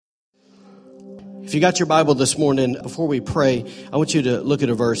If you got your Bible this morning, before we pray, I want you to look at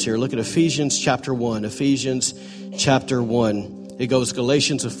a verse here. Look at Ephesians chapter 1. Ephesians chapter 1. It goes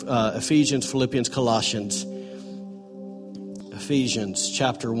Galatians, Ephesians, Philippians, Colossians. Ephesians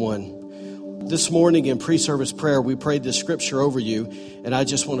chapter 1. This morning in pre-service prayer, we prayed this scripture over you, and I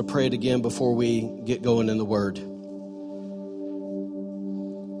just want to pray it again before we get going in the Word.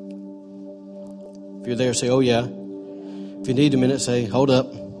 If you're there, say, oh yeah. If you need a minute, say, hold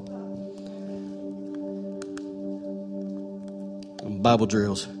up. Bible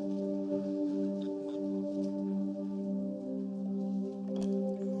drills.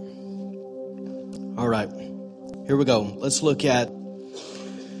 All right, here we go. Let's look at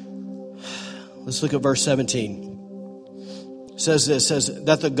verse 17. It says this, says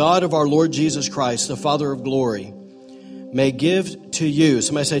that the God of our Lord Jesus Christ, the Father of glory, may give to you,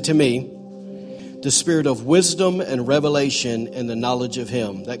 somebody say to me, the spirit of wisdom and revelation and the knowledge of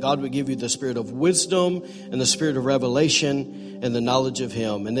Him. That God would give you the spirit of wisdom and the spirit of revelation and the knowledge of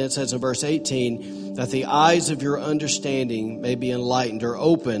Him. And then it says in verse 18, that the eyes of your understanding may be enlightened or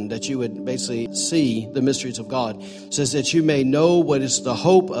opened, that you would basically see the mysteries of God. It says that you may know what is the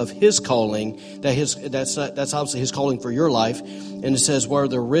hope of His calling, that's obviously His calling for your life. And it says, what are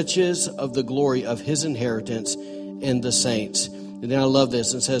the riches of the glory of His inheritance in the saints. And then I love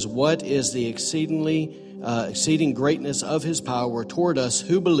this. It says, what is the exceeding greatness of His power toward us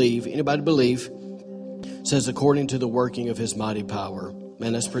who believe? Anybody believe? It says, according to the working of His mighty power.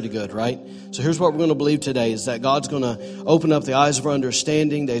 Man, that's pretty good, right? So here's what we're going to believe today is that God's going to open up the eyes of our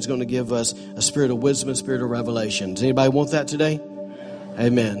understanding, that He's going to give us a spirit of wisdom and spirit of revelation. Does anybody want that today?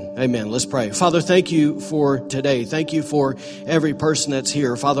 Amen. Amen. Let's pray. Father, thank you for today. Thank you for every person that's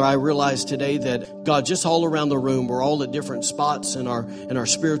here. Father, I realize today that, God, just all around the room, we're all at different spots in our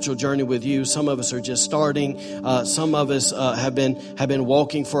spiritual journey with you. Some of us are just starting. Some of us have been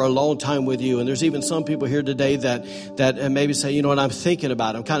walking for a long time with you. And there's even some people here today that maybe say, you know what, I'm thinking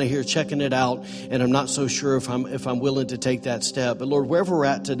about it. I'm kind of here checking it out, and I'm not so sure if I'm willing to take that step. But Lord, wherever we're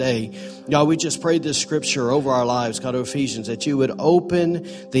at today, God, we just prayed this scripture over our lives, God, of Ephesians, that you would open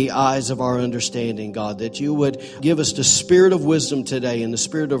the eyes of our understanding, God, that you would give us the spirit of wisdom today and the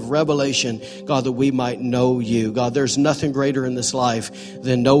spirit of revelation, God, that we might know you. God, there's nothing greater in this life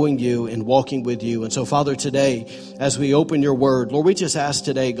than knowing you and walking with you. And so, Father, today, as we open your word, Lord, we just ask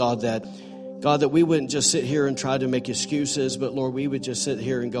today, God, that we wouldn't just sit here and try to make excuses, but Lord, we would just sit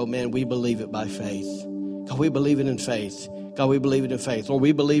here and go, man, we believe it by faith. God, we believe it in faith. God, we believe it in faith. Lord,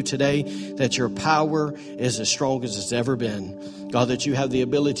 we believe today that your power is as strong as it's ever been. God, that you have the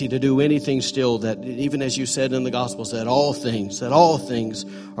ability to do anything still, that even as you said in the Gospels, that all things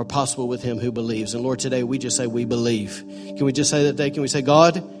are possible with him who believes. And Lord, today we just say we believe. Can we just say that today? Can we say,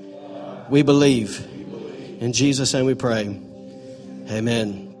 God, we believe. In Jesus' name we pray.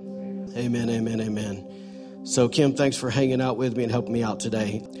 Amen. Amen, amen, amen. So, Kim, thanks for hanging out with me and helping me out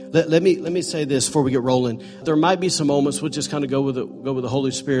today. Let me say this before we get rolling. There might be some moments, we'll just kind of go with the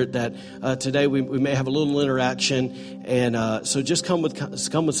Holy Spirit, that today we may have a little interaction, and so just come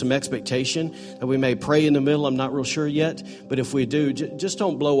with some expectation that we may pray in the middle. I'm not real sure yet, but if we do, just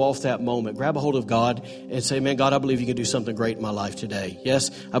don't blow off that moment. Grab a hold of God and say, man, God, I believe you can do something great in my life today. Yes,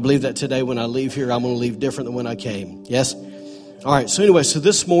 I believe that today when I leave here, I'm going to leave different than when I came. Yes? All right, so anyway, so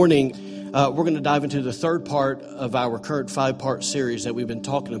this morning, we're going to dive into the third part of our current 5-part series that we've been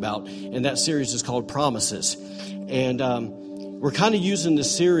talking about, and that series is called Promises. And we're kind of using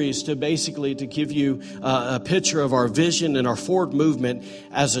this series to basically to give you a picture of our vision and our forward movement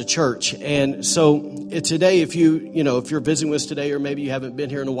as a church. And so today, if you're visiting with us today, or maybe you haven't been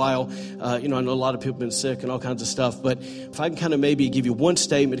here in a while, I know a lot of people have been sick and all kinds of stuff. But if I can kind of maybe give you one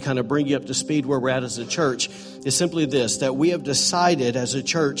statement to kind of bring you up to speed where we're at as a church, is simply this, that we have decided as a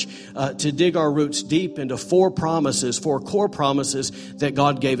church to dig our roots deep into 4 core promises that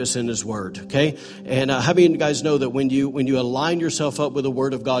God gave us in His Word, okay? And how many of you guys know that when you align yourself up with the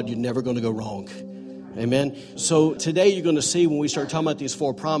Word of God, you're never going to go wrong? Amen. So today you're going to see when we start talking about these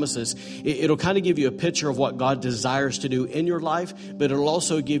 4 promises, it'll kind of give you a picture of what God desires to do in your life, but it'll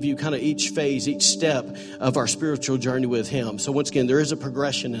also give you kind of each phase, each step of our spiritual journey with Him. So once again, there is a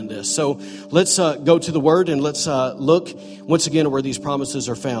progression in this. So let's go to the Word and let's look once again at where these promises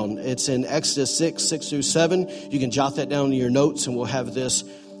are found. It's in Exodus 6 through 7. You can jot that down in your notes and we'll have this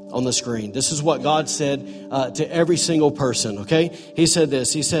on the screen. This is what God said to every single person, okay? He said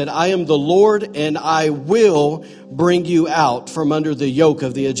this. He said, I am the Lord, and I will bring you out from under the yoke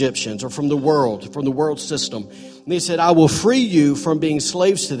of the Egyptians, or from the world system. And he said, I will free you from being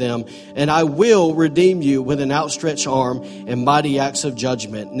slaves to them, and I will redeem you with an outstretched arm and mighty acts of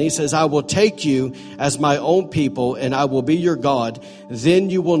judgment. And he says, I will take you as my own people, and I will be your God. Then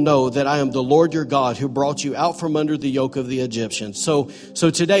you will know that I am the Lord your God who brought you out from under the yoke of the Egyptians. So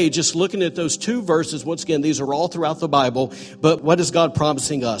today, just looking at those two verses, once again, these are all throughout the Bible, but what is God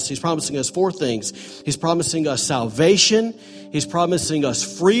promising us? He's promising us four things. He's promising us salvation. He's promising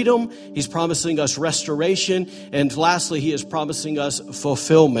us freedom. He's promising us restoration. And lastly, he is promising us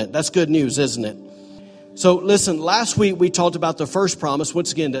fulfillment. That's good news, isn't it? So listen, last week we talked about the first promise,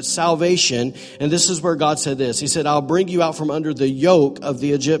 once again, that's salvation. And this is where God said this. He said, I'll bring you out from under the yoke of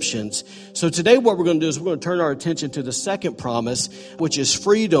the Egyptians. So today what we're going to do is we're going to turn our attention to the second promise, which is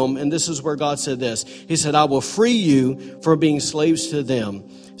freedom. And this is where God said this. He said, I will free you from being slaves to them.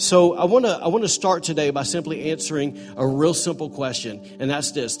 So I want to start today by simply answering a real simple question, and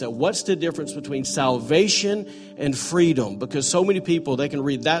that's this, that what's the difference between salvation and freedom? Because so many people, they can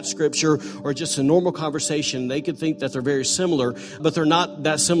read that scripture or just a normal conversation, they could think that they're very similar, but they're not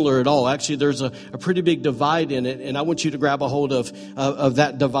that similar at all. Actually, there's a pretty big divide in it, and I want you to grab a hold of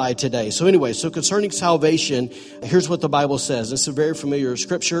that divide today. So anyway, so concerning salvation, here's what the Bible says. It's a very familiar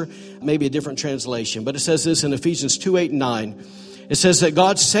scripture, maybe a different translation, but it says this in Ephesians 2:8-9. It says that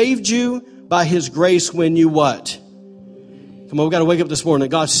God saved you by his grace when you what? Come on, we got to wake up this morning.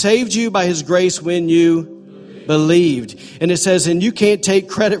 God saved you by his grace when you believed. And it says, and you can't take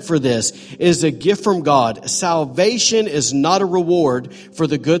credit for this. It is a gift from God. Salvation is not a reward for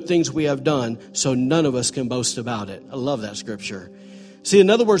the good things we have done, so none of us can boast about it. I love that scripture. See,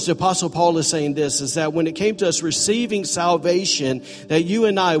 in other words, the Apostle Paul is saying this, is that when it came to us receiving salvation, that you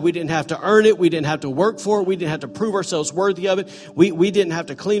and I, we didn't have to earn it. We didn't have to work for it. We didn't have to prove ourselves worthy of it. We didn't have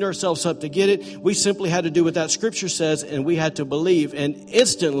to clean ourselves up to get it. We simply had to do what that scripture says, and we had to believe, and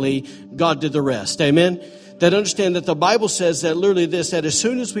instantly God did the rest. Amen? That understand that the Bible says that literally this, that as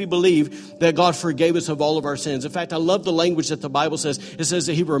soon as we believe that God forgave us of all of our sins. In fact, I love the language that the Bible says. It says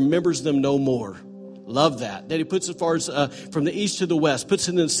that he remembers them no more. Love that he puts as far as from the east to the west, puts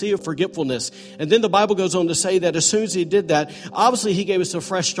it in the sea of forgetfulness. And then the Bible goes on to say that as soon as he did that, obviously he gave us a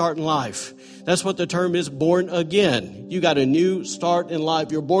fresh start in life. That's what the term is, born again. You got a new start in life.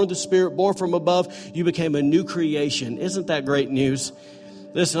 You're born of the Spirit, born from above. You became a new creation. Isn't that great news?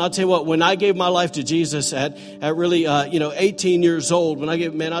 Listen, I'll tell you what, when I gave my life to Jesus at really, 18 years old,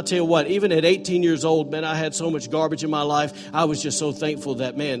 I'll tell you what, even at 18 years old, man, I had so much garbage in my life. I was just so thankful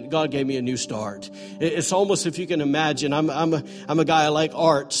that, man, God gave me a new start. It's almost, if you can imagine, I'm a guy, I like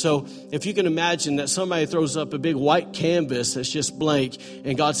art. So if you can imagine that somebody throws up a big white canvas that's just blank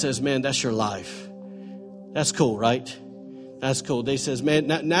and God says, man, that's your life. That's cool, right? That's cool. They says, man,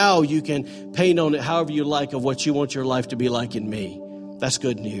 now you can paint on it however you like of what you want your life to be like in me. That's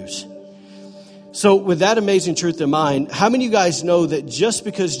good news. So with that amazing truth in mind, how many of you guys know that just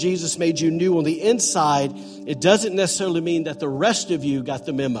because Jesus made you new on the inside, it doesn't necessarily mean that the rest of you got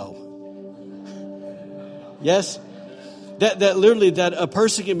the memo? Yes? That literally that a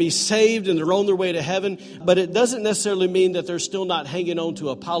person can be saved and they're on their way to heaven, but it doesn't necessarily mean that they're still not hanging on to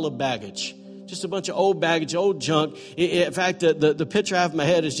a pile of baggage. Just a bunch of old baggage, old junk. In fact, the picture I have in my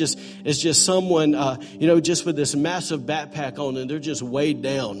head is just someone, just with this massive backpack on, and they're just weighed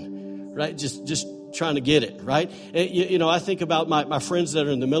down, right? Just trying to get it, right? I think about my friends that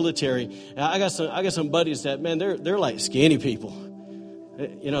are in the military. I got some buddies that, man, they're like skinny people.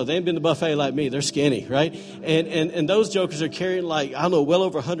 They ain't been to buffet like me. They're skinny, right? And those jokers are carrying well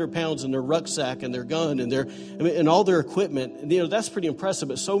over 100 pounds in their rucksack and their gun and all their equipment. That's pretty impressive.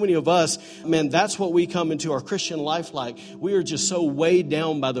 But so many of us, man, that's what we come into our Christian life like. We are just so weighed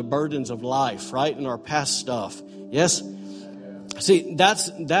down by the burdens of life, right? And our past stuff. Yes? See,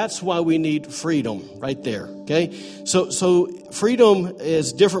 that's why we need freedom right there. Okay? So freedom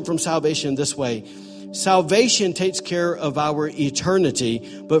is different from salvation this way. Salvation takes care of our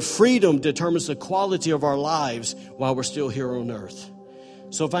eternity, but freedom determines the quality of our lives while we're still here on earth.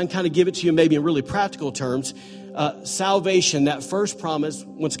 So if I can kind of give it to you maybe in really practical terms, salvation, that first promise,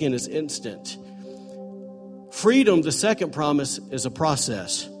 once again, is instant. Freedom, the second promise, is a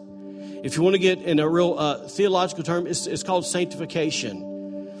process. If you want to get in a real theological term, it's called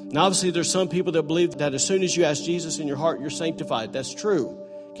sanctification. Now, obviously, there's some people that believe that as soon as you ask Jesus in your heart, you're sanctified. That's true.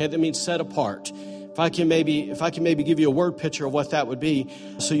 Okay, that means set apart. If I can maybe give you a word picture of what that would be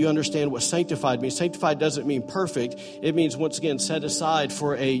so you understand what sanctified means. Sanctified doesn't mean perfect. It means, once again, set aside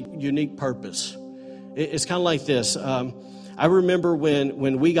for a unique purpose. It's kind of like this. I remember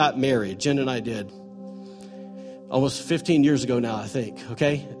when we got married, Jen and I did, almost 15 years ago now, I think,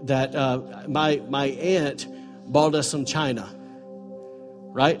 okay, that my aunt bought us some china,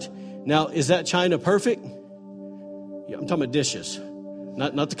 right? Now, is that china perfect? I'm talking about dishes,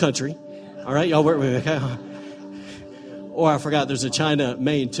 not the country. All right, y'all work with me, okay? Or I forgot, there's a China,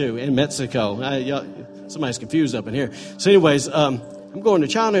 Maine too, and Mexico. Somebody's confused up in here. So anyways, I'm going to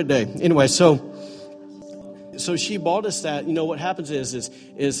China today. Anyway, so she bought us that. You know, what happens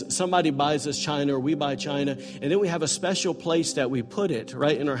is somebody buys us China or we buy China, and then we have a special place that we put it,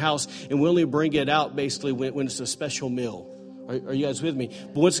 right, in our house, and we only bring it out basically when it's a special meal. Are you guys with me?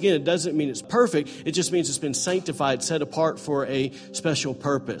 But once again, it doesn't mean it's perfect. It just means it's been sanctified, set apart for a special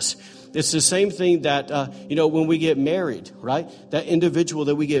purpose. It's the same thing that, when we get married, right? That individual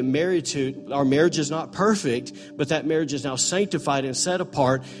that we get married to, our marriage is not perfect, but that marriage is now sanctified and set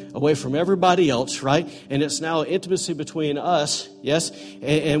apart away from everybody else, right? And it's now intimacy between us, yes?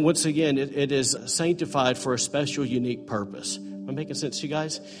 And once again, it is sanctified for a special, unique purpose. Am I making sense to you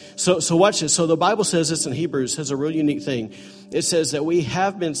guys? So watch this. So the Bible says this in Hebrews, says a real unique thing. It says that we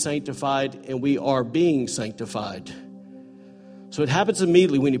have been sanctified and we are being sanctified. So it happens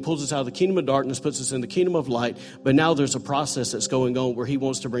immediately when he pulls us out of the kingdom of darkness, puts us in the kingdom of light. But now there's a process that's going on where he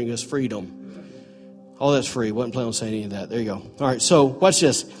wants to bring us freedom. All that's free. Wasn't planning on saying any of that. There you go. All right, so watch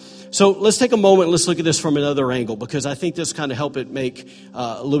this. So let's take a moment and let's look at this from another angle, because I think this kind of help it make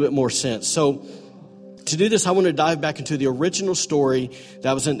a little bit more sense. So to do this, I want to dive back into the original story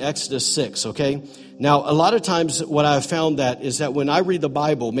that was in Exodus 6, okay? Now, a lot of times what I've found is that when I read the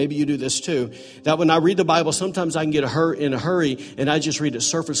Bible, maybe you do this too, that when I read the Bible, sometimes I can get in a hurry and I just read at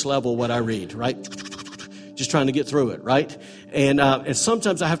surface level what I read, right? Just trying to get through it, right? And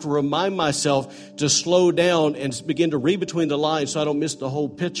sometimes I have to remind myself to slow down and begin to read between the lines so I don't miss the whole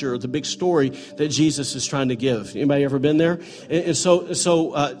picture, the big story that Jesus is trying to give. Anybody ever been there? And so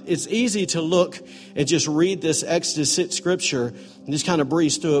it's easy to look and just read this Exodus 6 scripture and just kind of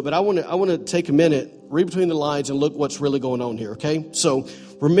breeze through it. But I want to take a minute, read between the lines, and look what's really going on here, okay? So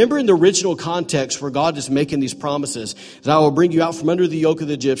remember in the original context where God is making these promises, that I will bring you out from under the yoke of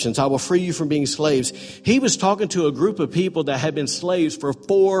the Egyptians, I will free you from being slaves. He was talking to a group of people that had been slaves for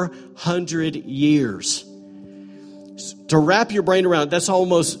 400 years. To wrap your brain around, that's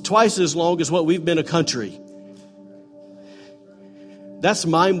almost twice as long as what we've been a country. That's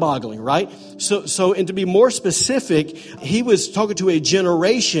mind-boggling, right? So, and to be more specific, he was talking to a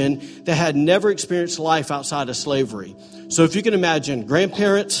generation that had never experienced life outside of slavery. So if you can imagine,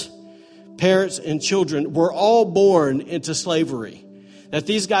 grandparents, parents, and children were all born into slavery. That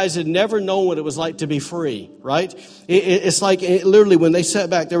these guys had never known what it was like to be free, right? It's like literally when they sat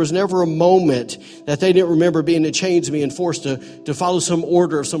back, there was never a moment that they didn't remember being in chains, being forced to follow some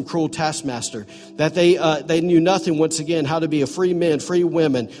order of some cruel taskmaster. That they knew nothing, once again, how to be a free man, free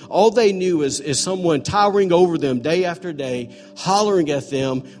women. All they knew is someone towering over them day after day, hollering at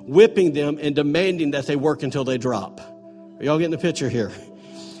them, whipping them, and demanding that they work until they drop. Are y'all getting the picture here?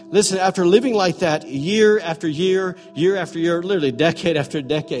 Listen, after living like that year after year, year after year, literally decade after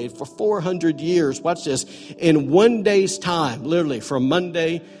decade, for 400 years, watch this, in one day's time, literally from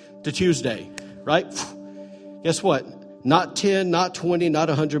Monday to Tuesday, right? Guess what? Not 10, not 20, not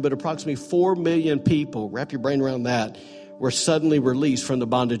 100, but approximately 4 million people, wrap your brain around that, were suddenly released from the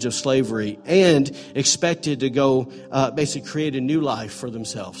bondage of slavery and expected to go basically create a new life for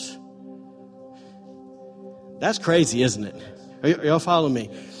themselves. That's crazy, isn't it? Are y'all following me?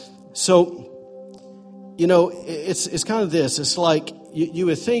 So, it's kind of this. It's like you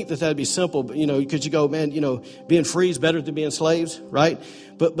would think that that'd be simple, but, because you go, man, being free is better than being slaves, right?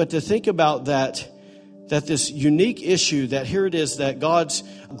 But to think about that this unique issue, that here it is, that God's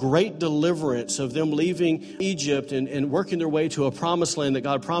great deliverance of them leaving Egypt and working their way to a promised land that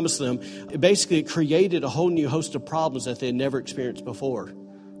God promised them, it basically created a whole new host of problems that they had never experienced before.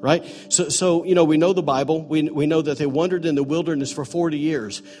 Right? So we know the Bible. We know that they wandered in the wilderness for 40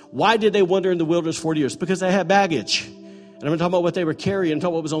 years. Why did they wander in the wilderness 40 years? Because they had baggage. And I'm talking about what they were carrying. I'm talking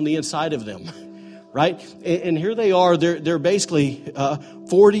about what was on the inside of them. Right? And here they are. They're basically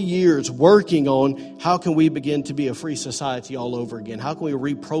 40 years working on how can we begin to be a free society all over again? How can we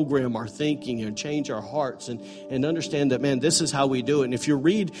reprogram our thinking and change our hearts and understand that, man, this is how we do it. And if you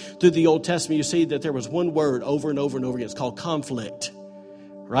read through the Old Testament, you see that there was one word over and over and over again. It's called conflict.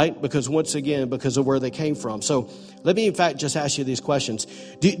 Right? Because once again, because of where they came from. So let me, in fact, just ask you these questions.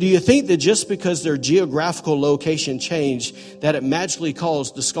 Do you think that just because their geographical location changed, that it magically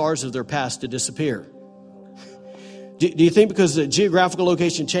caused the scars of their past to disappear? Do you think because the geographical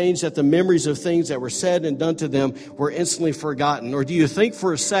location changed that the memories of things that were said and done to them were instantly forgotten? Or do you think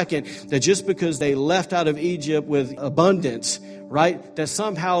for a second that just because they left out of Egypt with abundance, right, that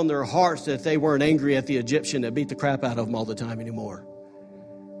somehow in their hearts that they weren't angry at the Egyptian that beat the crap out of them all the time anymore?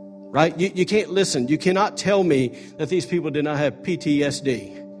 Right? You can't listen. You cannot tell me that these people did not have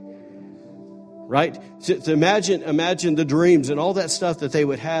PTSD. right? To imagine the dreams and all that stuff that they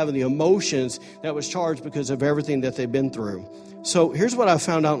would have and the emotions that was charged because of everything that they've been through. So here's what I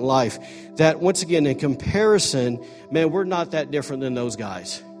found out in life, that once again, in comparison, man, we're not that different than those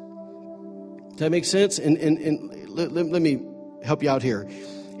guys. Does that make sense? And let me help you out here.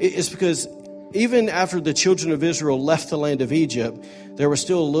 It's because even after the children of Israel left the land of Egypt, there was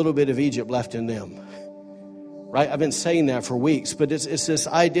still a little bit of Egypt left in them. Right? I've been saying that for weeks, but it's this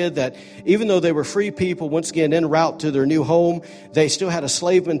idea that even though they were free people, once again, en route to their new home, they still had a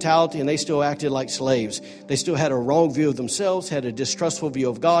slave mentality and they still acted like slaves. They still had a wrong view of themselves, had a distrustful view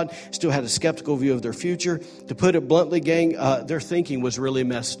of God, still had a skeptical view of their future. To put it bluntly, gang, their thinking was really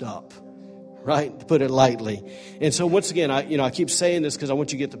messed up. Right? To put it lightly. And so once again, I keep saying this because I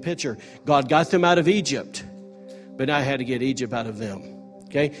want you to get the picture. God got them out of Egypt, but now I had to get Egypt out of them.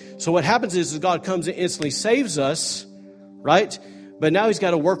 Okay, so what happens is God comes and instantly saves us, right? But now he's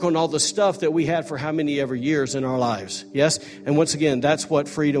got to work on all the stuff that we had for how many ever years in our lives. Yes? And once again, that's what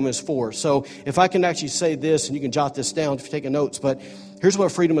freedom is for. So if I can actually say this, and you can jot this down if you're taking notes, but here's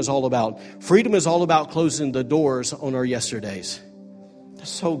what freedom is all about. Freedom is all about closing the doors on our yesterdays. That's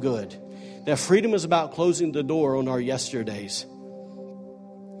so good. That freedom is about closing the door on our yesterdays.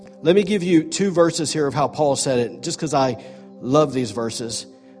 Let me give you 2 verses here of how Paul said it, just because I love these verses.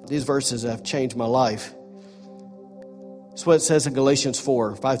 These verses have changed my life. That's what it says in Galatians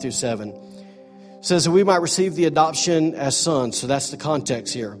 4, 5 through 7. It says that we might receive the adoption as sons. So that's the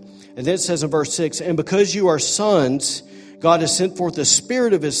context here. And then it says in verse 6, and because you are sons, God has sent forth the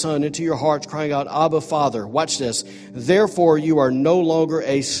Spirit of His Son into your hearts, crying out, Abba, Father. Watch this. Therefore you are no longer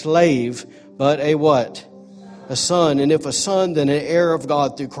a slave, but a what? A son, and if a son, then an heir of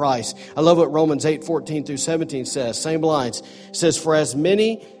God through Christ. I love what Romans 8, 14 through 17 says. Same lines. It says, for as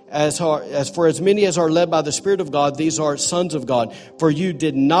many as are led by the Spirit of God, these are sons of God. For you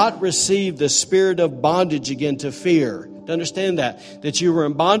did not receive the spirit of bondage again to fear. To understand that you were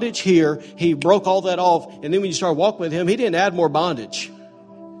in bondage here. He broke all that off. And then when you start walking with Him, He didn't add more bondage.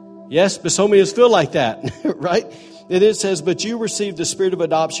 Yes, but so many of us feel like that, right? And it says, but you received the Spirit of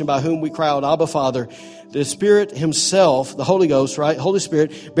adoption by whom we cry out, Abba, Father. The Spirit Himself, the Holy Ghost, right? Holy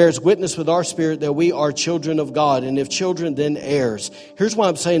Spirit bears witness with our spirit that we are children of God. And if children, then heirs. Here's why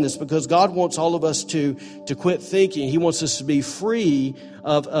I'm saying this, because God wants all of us to quit thinking. He wants us to be free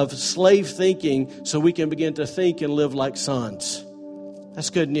of slave thinking so we can begin to think and live like sons. That's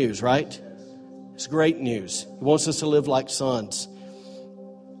good news, right? It's great news. He wants us to live like sons.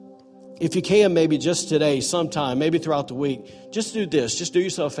 If you can, maybe just today, sometime, maybe throughout the week, just do this. Just do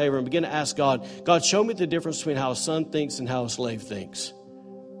yourself a favor and begin to ask God, God, show me the difference between how a son thinks and how a slave thinks.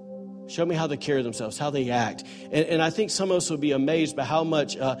 Show me how they carry themselves, how they act. And I think some of us will be amazed by how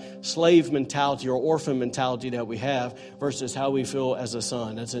much slave mentality or orphan mentality that we have versus how we feel as a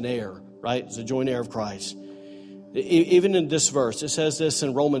son, as an heir, right? As a joint heir of Christ. Even in this verse, it says this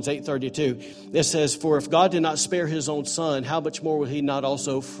in Romans 8:32. It says, for if God did not spare His own Son, how much more will He not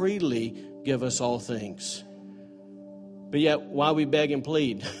also freely give us all things? But yet, why we beg and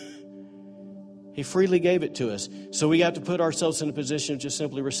plead? He freely gave it to us. So we have to put ourselves in a position of just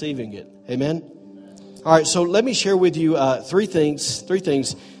simply receiving it. Amen? All right, so let me share with you three things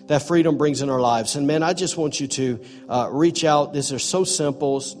that freedom brings in our lives. And man, I just want you to reach out. These are so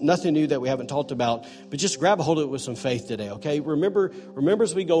simple. It's nothing new that we haven't talked about. But just grab a hold of it with some faith today, okay? Remember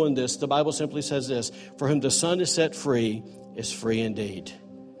as we go in this, the Bible simply says this, for whom the Son is set free is free indeed.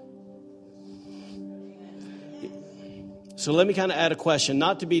 So let me kind of add a question,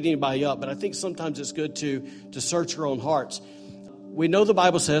 not to beat anybody up, but I think sometimes it's good to search your own hearts. We know the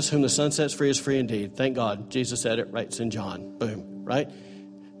Bible says, whom the Son sets free is free indeed. Thank God. Jesus said it, right? It's in John. Boom, right?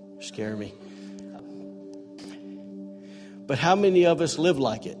 Scare me. But how many of us live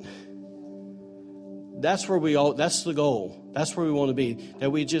like it? That's the goal. That's where we want to be.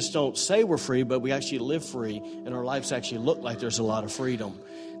 That we just don't say we're free, but we actually live free, and our lives actually look like there's a lot of freedom.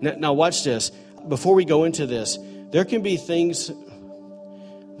 Now watch this. Before we go into this, there can be things,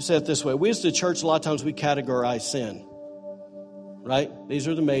 we say it this way. We as the church, a lot of times we categorize sin. Right? These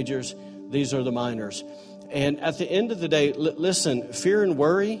are the majors. These are the minors. And at the end of the day, listen, fear and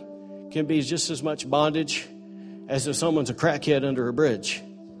worry can be just as much bondage as if someone's a crackhead under a bridge.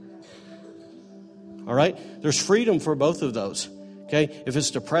 All right? There's freedom for both of those. Okay? If it's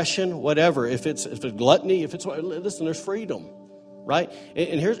depression, whatever. If it's gluttony, listen, there's freedom. Right?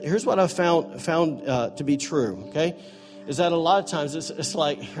 And here's what I found to be true. Okay? Is that a lot of times it's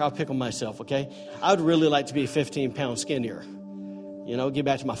like, I'll pick on myself. Okay? I would really like to be 15 pounds skinnier. Get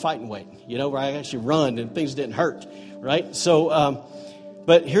back to my fighting weight, where I actually run and things didn't hurt, right? So,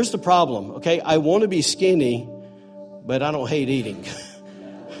 but here's the problem, okay? I want to be skinny, but I don't hate eating.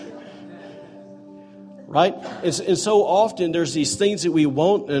 right? And so often there's these things that we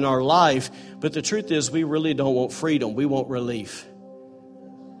want in our life, but the truth is we really don't want freedom. We want relief.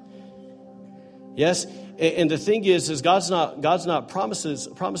 Yes? And the thing is God's not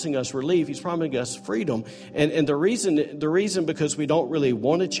promising us relief. He's promising us freedom. And the reason because we don't really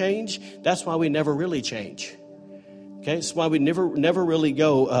want to change, that's why we never really change. Okay, that's why we never really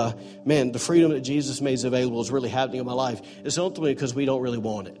go, man, the freedom that Jesus made available is really happening in my life. It's ultimately because we don't really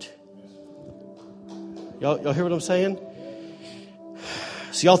want it. Y'all hear what I'm saying?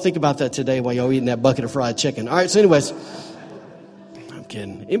 So y'all think about that today while y'all eating that bucket of fried chicken. All right, so anyways, I'm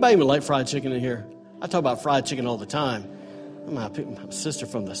kidding. Anybody even like fried chicken in here? I talk about fried chicken all the time. My sister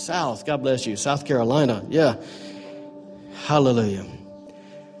from the South, God bless you, South Carolina. Yeah, hallelujah.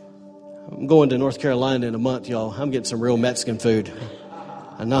 I'm going to North Carolina in a month, y'all. I'm getting some real Mexican food.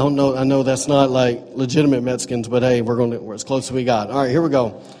 I know that's not like legitimate Mexicans, but hey, we're as close as we got. All right, here we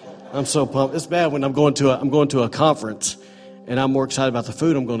go. I'm so pumped. It's bad when I'm going to a conference, and I'm more excited about the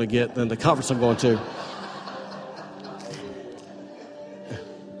food I'm going to get than the conference I'm going to.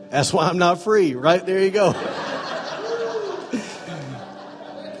 That's why I'm not free, right? There you go.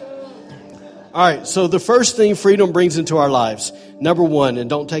 All right, so the first thing freedom brings into our lives, number one, and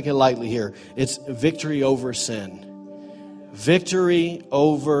don't take it lightly here, it's victory over sin. Victory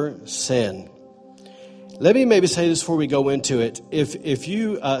over sin. Let me maybe say this before we go into it. If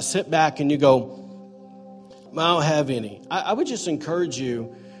you sit back and you go, I don't have any, I would just encourage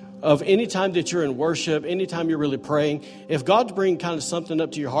you of any time that you're in worship, anytime you're really praying, if God's bringing kind of something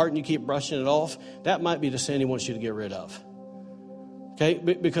up to your heart and you keep brushing it off, that might be the sin He wants you to get rid of. Okay,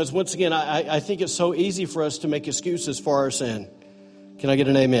 because once again, I think it's so easy for us to make excuses for our sin. Can I get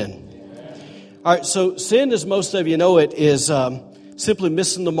an amen? All right, so sin, as most of you know it, is simply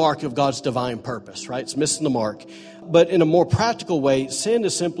missing the mark of God's divine purpose, right? It's missing the mark. But in a more practical way, sin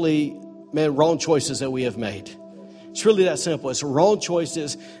is simply, wrong choices that we have made. It's really that simple. It's wrong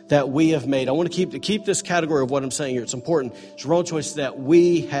choices that we have made. I want to keep this category of what I'm saying here. It's important. It's wrong choices that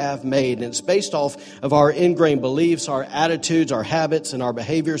we have made. And it's based off of our ingrained beliefs, our attitudes, our habits, and our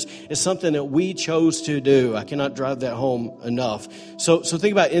behaviors. It's something that we chose to do. I cannot drive that home enough. So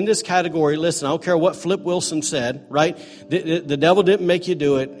think about it. In this category, listen, I don't care what Flip Wilson said, right? The devil didn't make you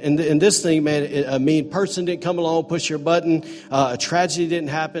do it. And this thing, man, a mean person didn't come along, push your button. A tragedy didn't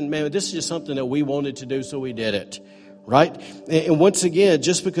happen. Man, this is just something that we wanted to do, so we did it. Right? And once again,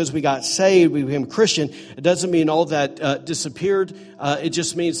 just because we got saved, we became a Christian, it doesn't mean all that disappeared. It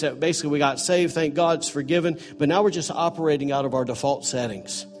just means that basically we got saved, thank God, it's forgiven, but now we're just operating out of our default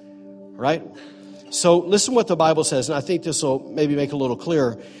settings. Right? So listen what the Bible says, and I think this will maybe make it a little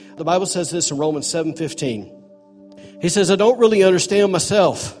clearer. The Bible says this in Romans 7:15. He says, I don't really understand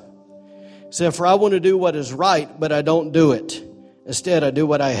myself. He said, for I want to do what is right, but I don't do it. Instead, I do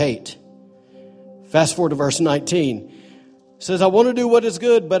what I hate. Fast forward to verse 19. It says, I want to do what is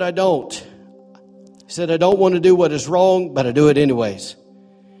good, but I don't. He said, I don't want to do what is wrong, but I do it anyways.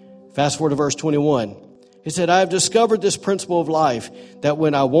 Fast forward to verse 21. He said, I have discovered this principle of life, that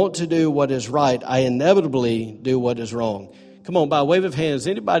when I want to do what is right, I inevitably do what is wrong. Come on, by a wave of hands,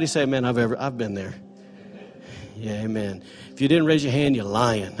 anybody say, man, I've been there. Yeah, amen. If you didn't raise your hand, you're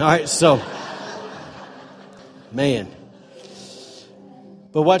lying. All right, so, man.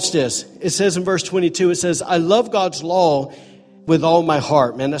 But watch this. It says in verse 22, it says, I love God's law with all my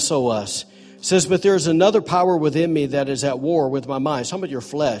heart. Man, that's so us. It says, but there is another power within me that is at war with my mind. It's talking about your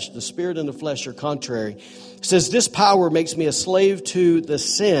flesh. The spirit and the flesh are contrary. It says, this power makes me a slave to the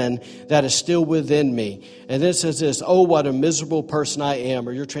sin that is still within me. And then it says this, oh, what a miserable person I am.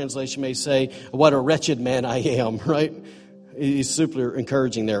 Or your translation may say, what a wretched man I am, right? He's super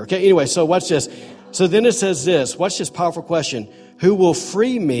encouraging there. Okay, anyway, so watch this. So then it says this. Watch this powerful question. Who will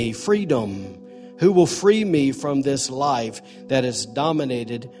free me, freedom? Who will free me from this life that is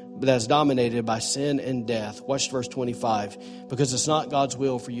dominated by sin and death? Watch verse 25. Because it's not God's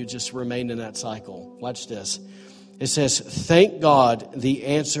will for you just to remain in that cycle. Watch this. It says, thank God the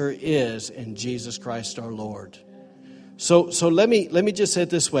answer is in Jesus Christ our Lord. So let me just say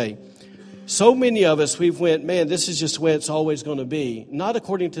it this way. So many of us, we've went, man, this is just the way it's always going to be. Not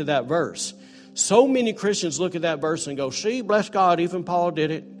according to that verse. So many Christians look at that verse and go, see, bless God, even Paul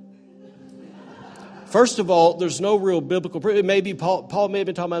did it. First of all, there's no real biblical proof. It may be Paul may have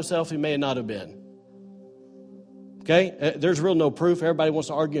been talking about himself. He may not have been. Okay? There's real no proof. Everybody wants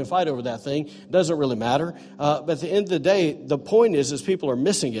to argue and fight over that thing. It doesn't really matter. But at the end of the day, the point is people are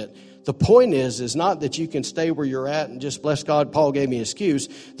missing it. The point is not that you can stay where you're at and just bless God, Paul gave me an excuse.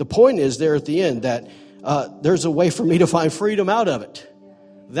 The point is there at the end that there's a way for me to find freedom out of it.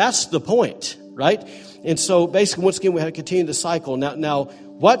 That's the point, right? And so basically, once again, we have to continue the cycle. Now,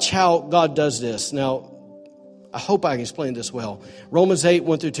 watch how God does this. Now, I hope I can explain this well. Romans 8,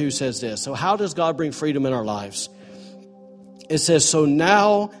 1-2 says this. So how does God bring freedom in our lives? It says, so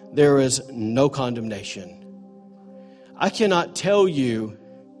now there is no condemnation. I cannot tell you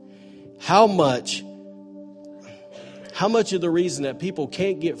how much of the reason that people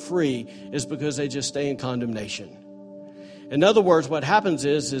can't get free is because they just stay in condemnation. In other words, what happens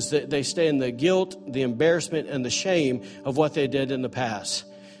is that they stay in the guilt, the embarrassment, and the shame of what they did in the past.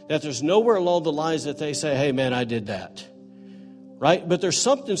 That there's nowhere along the lines that they say, hey, man, I did that. Right? But there's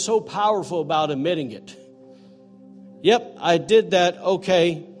something so powerful about admitting it. Yep, I did that.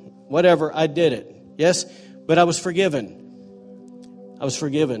 Okay, whatever, I did it. Yes, but I was forgiven. I was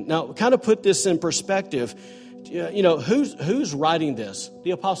forgiven. Now, kind of put this in perspective. You know, who's writing this?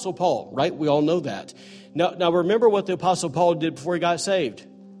 The Apostle Paul, right? We all know that. Now remember what the Apostle Paul did before he got saved.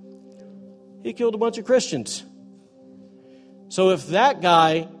 He killed a bunch of Christians. So if that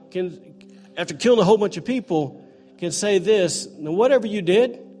guy can, after killing a whole bunch of people, can say this, now whatever you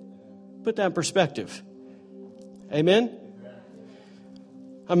did, put that in perspective. Amen?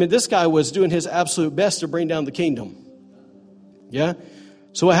 I mean, this guy was doing his absolute best to bring down the kingdom. Yeah?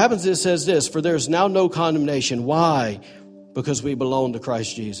 So what happens is it says this, for there is now no condemnation. Why? Because we belong to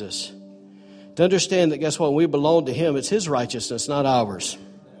Christ Jesus. To understand that, guess what? When we belong to Him, it's His righteousness, not ours.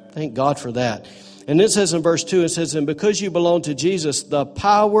 Thank God for that. And it says in verse 2, it says, and because you belong to Jesus, the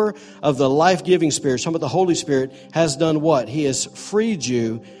power of the life-giving Spirit, talking about the Holy Spirit, has done what? He has freed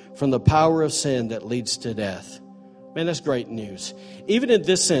you from the power of sin that leads to death. Man, that's great news. Even in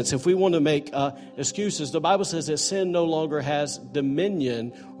this sense, if we want to make excuses, the Bible says that sin no longer has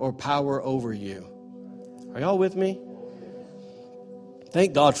dominion or power over you. Are y'all with me?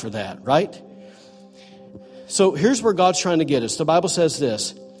 Thank God for that, right? So here's where God's trying to get us. The Bible says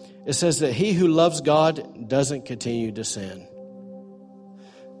this. It says that he who loves God doesn't continue to sin.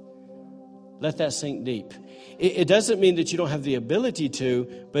 Let that sink deep. It doesn't mean that you don't have the ability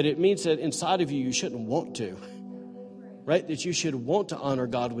to, but it means that inside of you, you shouldn't want to. Right? That you should want to honor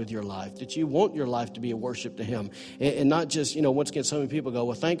God with your life. That you want your life to be a worship to Him. And not just, once again, so many people go,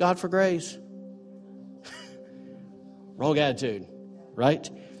 well, thank God for grace. Wrong attitude. Right?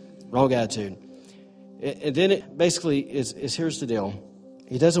 Wrong attitude. And then it basically is here's the deal.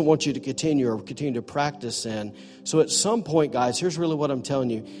 He doesn't want you to continue to practice sin. So at some point, guys, here's really what I'm telling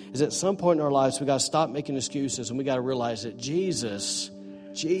you, is at some point in our lives, we got to stop making excuses and we got to realize that Jesus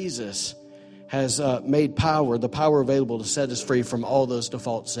has made the power available to set us free from all those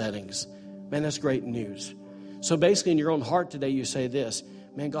default settings. Man, that's great news. So basically in your own heart today, you say this,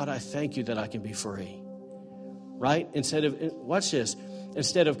 man, God, I thank you that I can be free. Right? Watch this.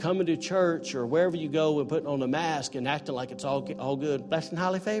 Instead of coming to church or wherever you go and putting on a mask and acting like it's all good, blessed and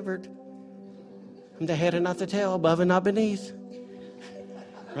highly favored. I'm the head and not the tail, above and not beneath.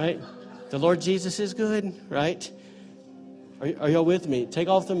 Right? The Lord Jesus is good, right? Are y'all with me? Take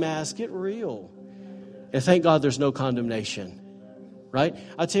off the mask, get real. And thank God there's no condemnation. Right?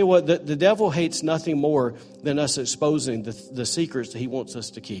 I tell you what, the devil hates nothing more than us exposing the secrets that he wants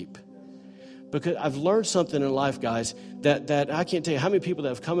us to keep. Because I've learned something in life, guys, that I can't tell you how many people that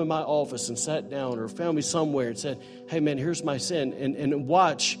have come in my office and sat down or found me somewhere and said, hey, man, here's my sin.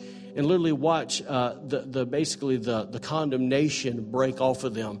 And literally watch the condemnation break off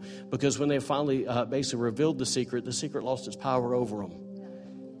of them. Because when they finally basically revealed the secret lost its power over them.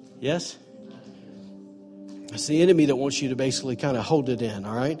 Yes? It's the enemy that wants you to basically kind of hold it in,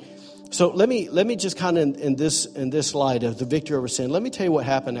 all right? So let me just kind of in this light of the victory over sin, let me tell you what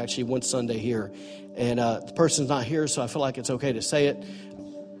happened actually one Sunday here. And the person's not here, so I feel like it's okay to say it.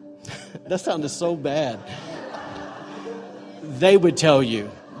 That sounded so bad. They would tell you.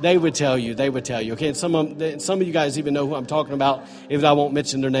 Okay, and some of you guys even know who I'm talking about, if I won't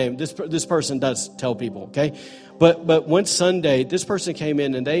mention their name. This person does tell people, okay? But one Sunday, this person came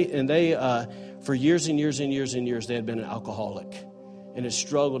in and they for years and years and years and years, they had been an alcoholic. And it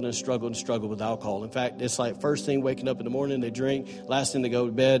struggled with alcohol. In fact, it's like first thing waking up in the morning, they drink. Last thing they go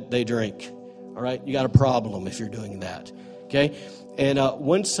to bed, they drink. All right? You got a problem if you're doing that. Okay? And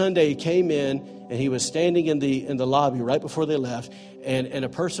one Sunday he came in and he was standing in the lobby right before they left. And a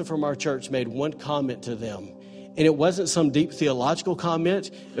person from our church made one comment to them. And it wasn't some deep theological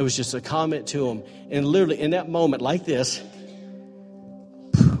comment. It was just a comment to them. And literally in that moment like this,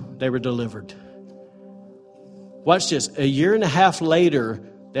 they were delivered. Watch this. A year and a half later,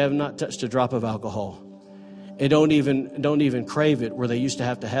 they have not touched a drop of alcohol. And don't even crave it where they used to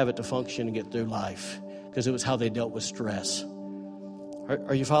have it to function and get through life. Because it was how they dealt with stress.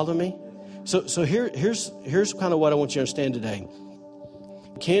 Are you following me? So here's kind of what I want you to understand today.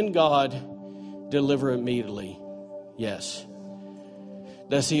 Can God deliver immediately? Yes.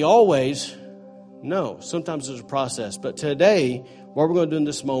 Does he always? No, sometimes there's a process. But today, what we're going to do in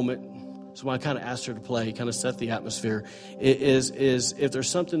this moment, so I kind of asked her to play, kind of set the atmosphere, is if there's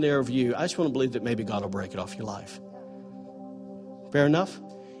something there of you, I just want to believe that maybe God will break it off your life. Fair enough?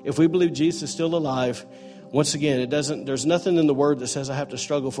 If we believe Jesus is still alive, once again, there's nothing in the Word that says I have to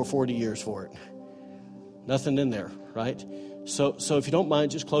struggle for 40 years for it. Nothing in there, right? So if you don't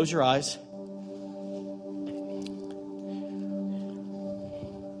mind, just close your eyes.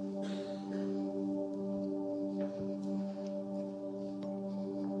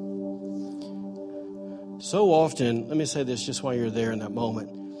 So often, let me say this just while you're there in that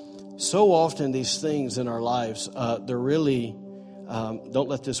moment. So often these things in our lives, they're really, don't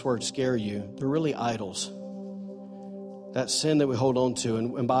let this word scare you, they're really idols. That sin that we hold on to,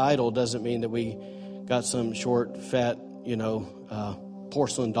 and by idol doesn't mean that we got some short, fat,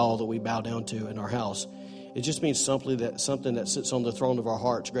 porcelain doll that we bow down to in our house. It just means simply that something that sits on the throne of our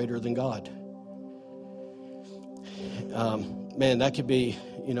hearts greater than God. Man, that could be,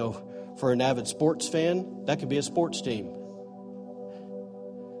 for an avid sports fan, that could be a sports team.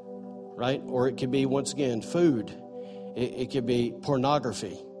 Right? Or it could be, once again, food. It could be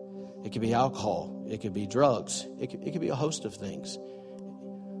pornography. It could be alcohol. It could be drugs. It could be a host of things.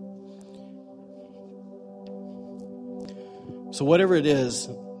 So whatever it is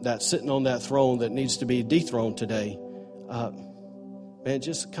that's sitting on that throne that needs to be dethroned today, man,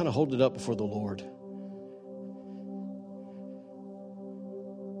 just kind of hold it up before the Lord.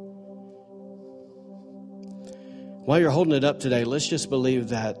 While you're holding it up today, let's just believe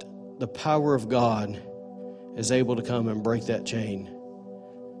that the power of God is able to come and break that chain,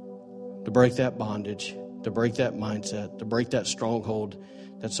 to break that bondage, to break that mindset, to break that stronghold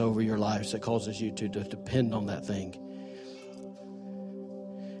that's over your lives that causes you to depend on that thing.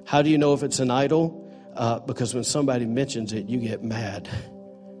 How do you know if it's an idol? Because when somebody mentions it, you get mad.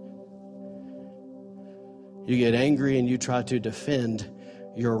 You get angry and you try to defend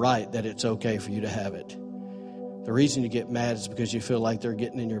your right that it's okay for you to have it. The reason you get mad is because you feel like they're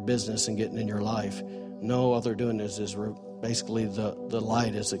getting in your business and getting in your life. No, all they're doing is basically the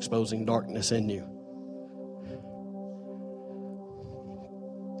light is exposing darkness in you.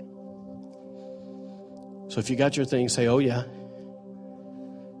 So if you got your thing, say, oh yeah.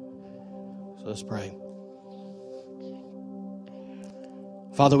 So let's pray.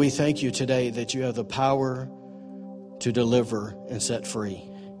 Father, we thank you today that you have the power to deliver and set free.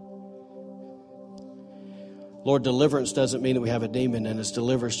 Lord, deliverance doesn't mean that we have a demon in us.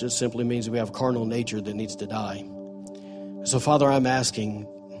 Deliverance just simply means that we have a carnal nature that needs to die. So, Father, I'm asking,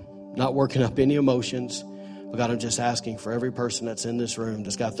 not working up any emotions, but God, I'm just asking for every person that's in this room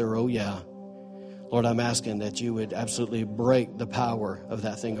that's got their oh yeah. Lord, I'm asking that you would absolutely break the power of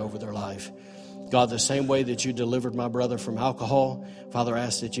that thing over their life. God, the same way that you delivered my brother from alcohol, Father, I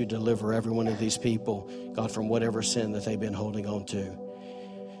ask that you deliver every one of these people, God, from whatever sin that they've been holding on to.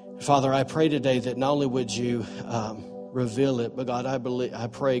 Father, I pray today that not only would you reveal it, but God, I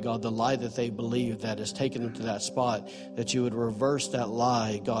pray, God, the lie that they believe that has taken them to that spot, that you would reverse that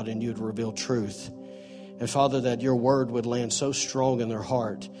lie, God, and you would reveal truth. And Father, that your word would land so strong in their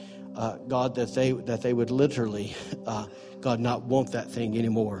heart, God, that they would literally, God, not want that thing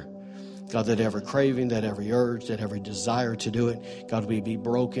anymore. God, that every craving, that every urge, that every desire to do it, God, would be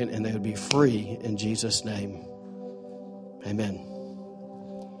broken and they would be free in Jesus' name. Amen.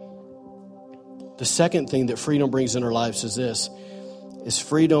 The second thing that freedom brings in our lives is this, is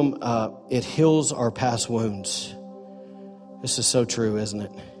freedom, it heals our past wounds. This is so true, isn't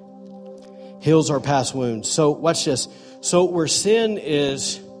it? Heals our past wounds. So watch this. So where sin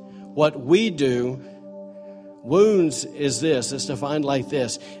is what we do, wounds is this. It's defined like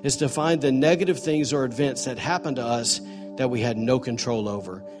this. It's defined the negative things or events that happen to us that we had no control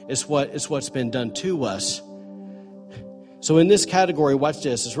over. It's what's been done to us. So in this category, watch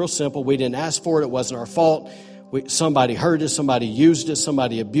this. It's real simple. We didn't ask for it. It wasn't our fault. Somebody hurt us. Somebody used us.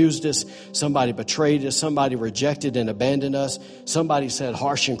 Somebody abused us. Somebody betrayed us. Somebody rejected and abandoned us. Somebody said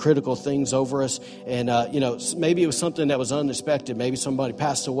harsh and critical things over us. And, maybe it was something that was unexpected. Maybe somebody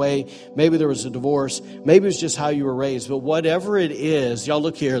passed away. Maybe there was a divorce. Maybe it was just how you were raised. But whatever it is, y'all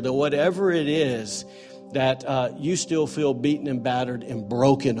look here, that whatever it is, that you still feel beaten and battered and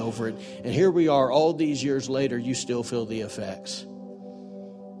broken over it. And here we are all these years later, you still feel the effects.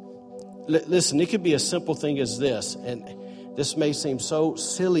 Listen, it could be a simple thing as this, and this may seem so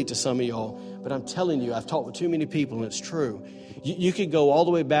silly to some of y'all, but I'm telling you, I've talked with too many people, and it's true. You could go all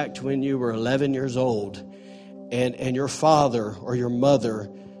the way back to when you were 11 years old, and your father or your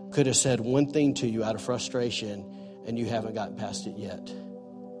mother could have said one thing to you out of frustration, and you haven't gotten past it yet.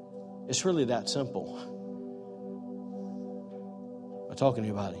 It's really that simple. Am I talking to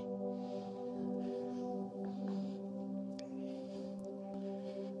anybody?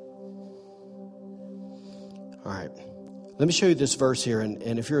 Let me show you this verse here,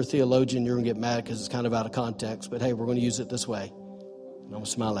 and if you're a theologian, you're going to get mad because it's kind of out of context, but hey, we're going to use it this way. I'm going to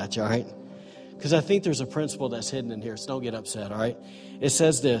smile at you, all right? Because I think there's a principle that's hidden in here, so don't get upset, all right? It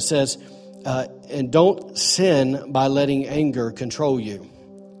says this, and don't sin by letting anger control you.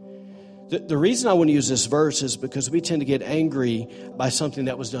 The reason I want to use this verse is because we tend to get angry by something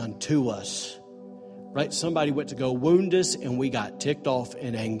that was done to us, right? Somebody went to go wound us, and we got ticked off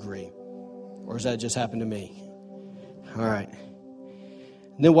and angry. Or has that just happened to me? All right.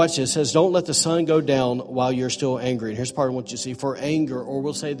 And then watch this. It says, don't let the sun go down while you're still angry. And here's part I want you to see. For anger, or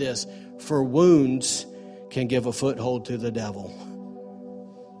we'll say this, for wounds can give a foothold to the devil.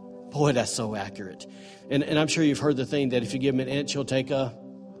 Boy, that's so accurate. And I'm sure you've heard the thing that if you give him an inch, he'll take a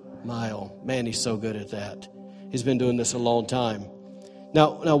mile. Man, he's so good at that. He's been doing this a long time.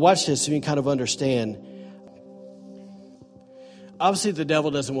 Now watch this so you can kind of understand. Obviously, the devil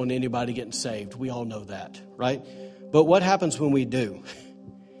doesn't want anybody getting saved. We all know that, right? But what happens when we do?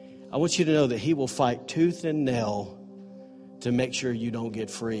 I want you to know that he will fight tooth and nail to make sure you don't get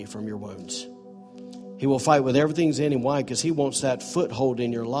free from your wounds. He will fight with everything's in him. Why? Because he wants that foothold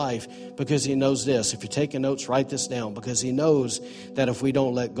in your life, because he knows this. If you're taking notes, write this down, because he knows that if we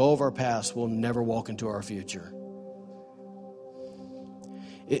don't let go of our past, we'll never walk into our future.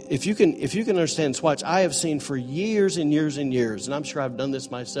 If you can understand this, watch, I have seen for years and years and years, and I'm sure I've done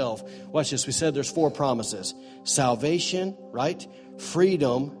this myself. Watch this. We said there's 4 promises. Salvation, right?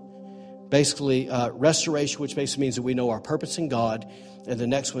 Freedom, basically restoration, which basically means that we know our purpose in God. And the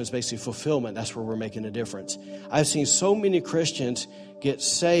next one is basically fulfillment. That's where we're making a difference. I've seen so many Christians get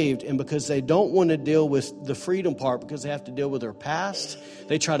saved, and because they don't want to deal with the freedom part, because they have to deal with their past,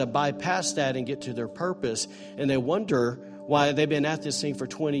 they try to bypass that and get to their purpose. And they wonder why they've been at this thing for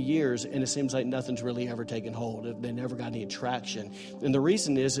 20 years, and it seems like nothing's really ever taken hold. They never got any traction. And the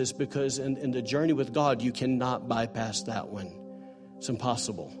reason is because in the journey with God, you cannot bypass that one. It's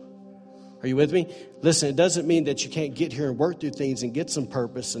impossible. Are you with me? Listen, it doesn't mean that you can't get here and work through things and get some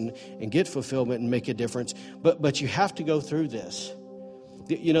purpose and get fulfillment and make a difference. But you have to go through this.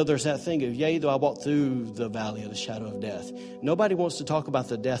 You know, there's that thing of, yea, though I walk through the valley of the shadow of death. Nobody wants to talk about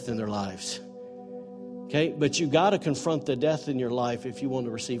the death in their lives. Okay? But you got to confront the death in your life if you want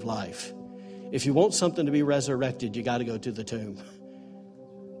to receive life. If you want something to be resurrected, you got to go to the tomb.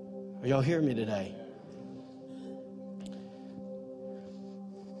 Are y'all hearing me today?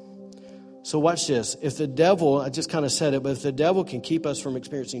 So watch this. If the devil, I just kind of said it, but if the devil can keep us from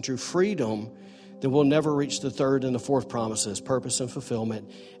experiencing true freedom, then we'll never reach the 3rd and the 4th promises, purpose and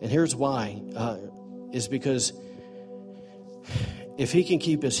fulfillment. And here's why. Is because if he can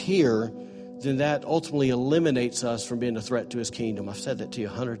keep us here, then that ultimately eliminates us from being a threat to his kingdom. I've said that to you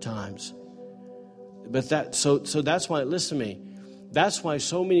 100 times. But so that's why, listen to me. That's why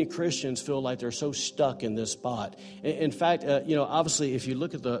so many Christians feel like they're so stuck in this spot. In fact, obviously, if you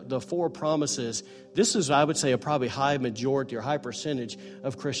look at the 4 promises, this is, I would say, a probably high majority or high percentage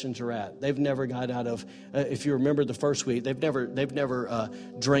of Christians are at. They've never got out of, if you remember the first week, they've never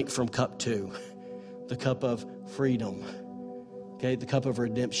drank from cup 2, the cup of freedom, okay, the cup of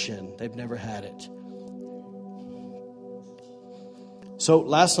redemption. They've never had it. So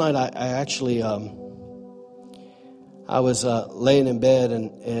last night, I actually... I was laying in bed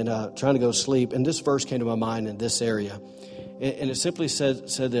and trying to go to sleep, and this verse came to my mind in this area. And it simply said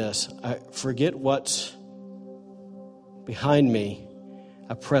this: I forget what's behind me.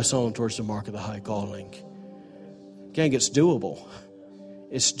 I press on towards the mark of the high calling. Gang, it's doable.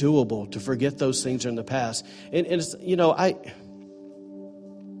 It's doable to forget those things in the past. And it's, I'm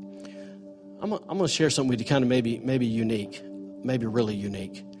going to share something with you, kind of maybe unique, maybe really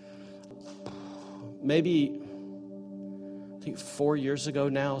unique. Maybe... I think 4 years ago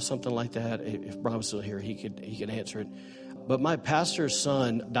now, something like that. If Brian was still here, he could answer it. But my pastor's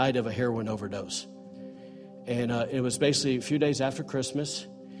son died of a heroin overdose. And it was basically a few days after Christmas.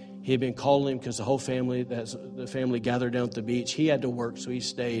 He had been calling because the whole family, the family gathered down at the beach. He had to work, so he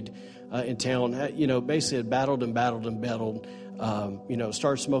stayed in town. Basically had battled.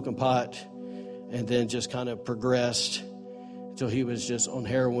 Started smoking pot and then just kind of progressed until he was just on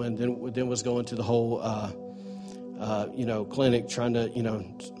heroin. Then was going to the whole... clinic trying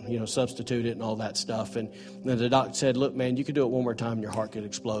to, substitute it and all that stuff. And then the doc said, look, man, you could do it one more time and your heart could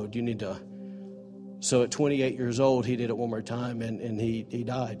explode. You need to. So at 28 years old, he did it one more time and he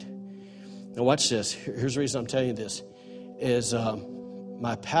died. Now watch this. Here's the reason I'm telling you this is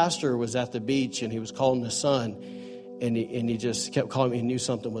my pastor was at the beach and he was calling his son and he just kept calling me. He knew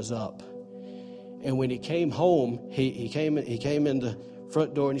something was up. And when he came home, he came in the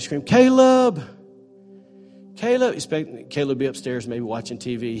front door and he screamed, Caleb, expecting Caleb to be upstairs maybe watching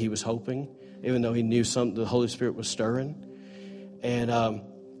TV. He was hoping, even though he knew something, the Holy Spirit was stirring.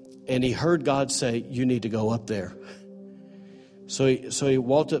 And he heard God say, "You need to go up there." So he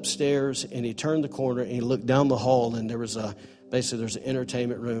walked upstairs and he turned the corner and he looked down the hall, and there was there's an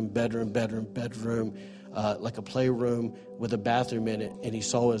entertainment room, bedroom, like a playroom with a bathroom in it, and he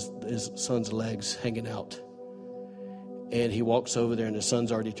saw his son's legs hanging out. And he walks over there, and his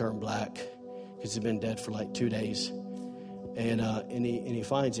son's already turned black because he's been dead for like 2 days. And he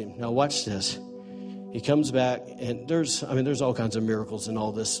finds him. Now watch this. He comes back, and there's all kinds of miracles in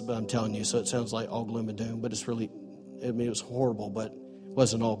all this, but I'm telling you, so it sounds like all gloom and doom, but it's really, it was horrible, but it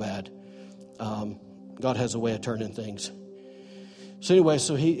wasn't all bad. God has a way of turning things. So anyway,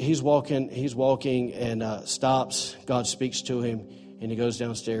 so he's walking and stops. God speaks to him, and he goes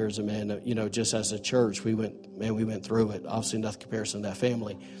downstairs. And man, just as a church, we went through it. Obviously, nothing comparison to that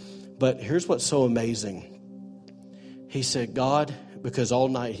family. But here's what's so amazing. He said, God, because all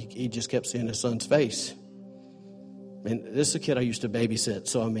night he just kept seeing his son's face. And this is a kid I used to babysit.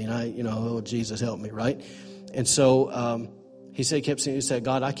 So, oh, Jesus help me, right? And so he said,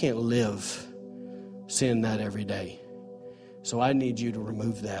 God, I can't live seeing that every day. So I need you to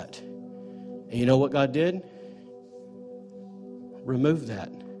remove that. And you know what God did? Remove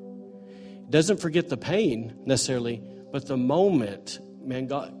that. Doesn't forget the pain necessarily, but the moment, man,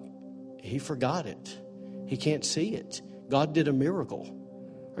 God, he forgot it. He can't see it. God did a miracle.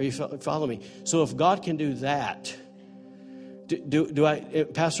 Are you follow me? So if God can do that,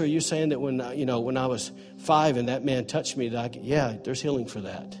 Pastor, are you saying that when I was 5 and that man touched me, there's healing for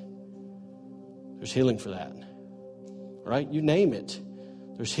that. There's healing for that. Right? You name it.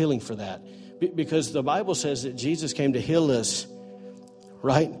 There's healing for that. Because the Bible says that Jesus came to heal us,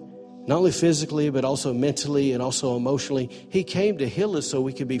 right? Not only physically, but also mentally and also emotionally. He came to heal us so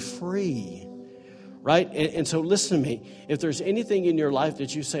we could be free. Right? And so listen to me. If there's anything in your life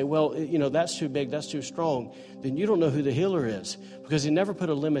that you say, well, that's too big, that's too strong, then you don't know who the healer is, because he never put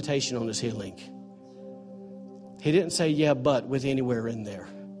a limitation on his healing. He didn't say, yeah, but with anywhere in there.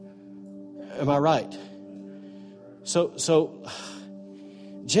 Am I right? So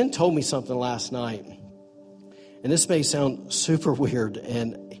Jen told me something last night, and this may sound super weird,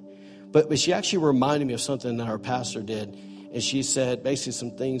 but she actually reminded me of something that our pastor did. And she said basically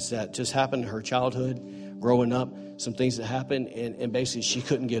some things that just happened in her childhood, growing up, some things that happened, and basically she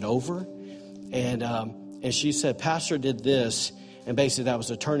couldn't get over. And she said, Pastor did this, and basically that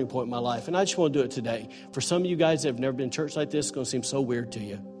was a turning point in my life. And I just want to do it today. For some of you guys that have never been to church like this, it's going to seem so weird to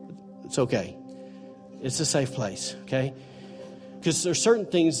you. It's okay. It's a safe place, okay? Because there's certain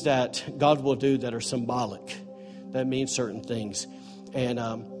things that God will do that are symbolic, that mean certain things. And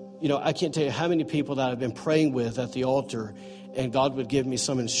I can't tell you how many people that I've been praying with at the altar, and God would give me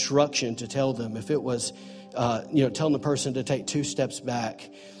some instruction to tell them. If it was, telling the person to take 2 steps back,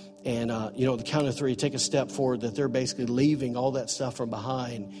 and, the count of 3, take a step forward, that they're basically leaving all that stuff from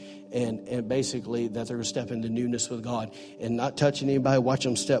behind, and basically that they're going to step into newness with God, and not touching anybody, watch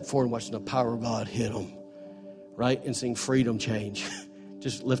them step forward and watching the power of God hit them, right? And seeing freedom change.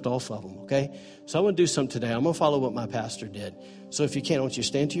 Just lift off of them, okay? So I want to do something today. I'm going to follow what my pastor did. So if you can, I want you to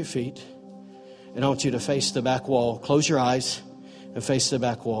stand to your feet, and I want you to face the back wall. Close your eyes and face the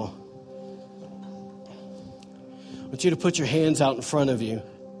back wall. I want you to put your hands out in front of you.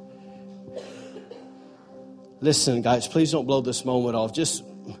 Listen, guys, please don't blow this moment off. Just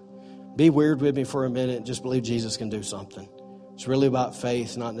be weird with me for a minute and just believe Jesus can do something. It's really about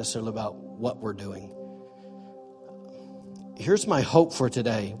faith, not necessarily about what we're doing. Here's my hope for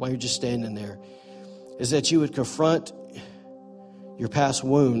today, while you're just standing there, is that you would confront your past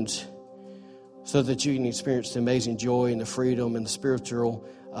wounds so that you can experience the amazing joy and the freedom and the spiritual,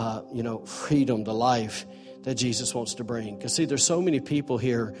 freedom to life that Jesus wants to bring. Because, see, there's so many people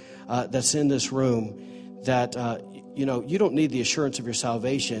here that's in this room that, you don't need the assurance of your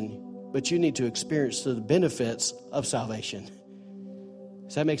salvation, but you need to experience the benefits of salvation.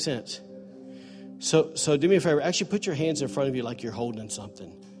 Does that make sense? So do me a favor. Actually put your hands in front of you like you're holding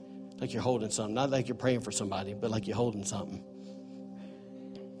something. Like you're holding something. Not like you're praying for somebody, but like you're holding something.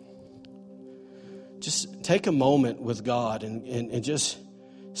 Just take a moment with God and just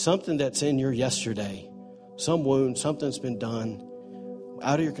something that's in your yesterday. Some wound, something that's been done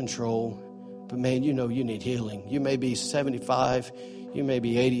out of your control. But man, you need healing. You may be 75. You may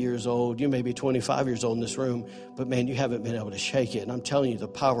be 80 years old. You may be 25 years old in this room. But, man, you haven't been able to shake it. And I'm telling you, the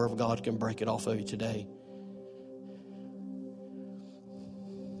power of God can break it off of you today.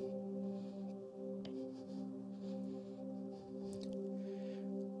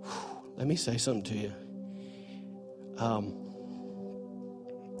 Let me say something to you.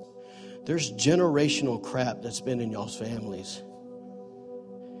 There's generational crap that's been in y'all's families.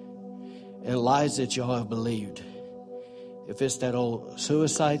 And lies that y'all have believed. If it's that old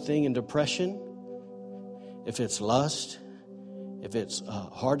suicide thing and depression, if it's lust, if it's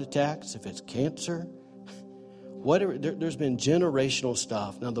heart attacks, if it's cancer, whatever, there's been generational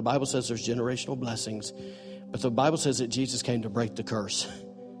stuff. Now, the Bible says there's generational blessings, but the Bible says that Jesus came to break the curse.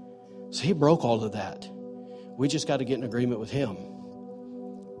 So he broke all of that. We just got to get in agreement with him.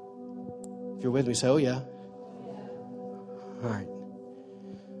 If you're with me, say, oh, yeah. All right.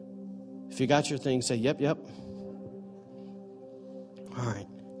 If you got your thing, say, yep, yep. All right.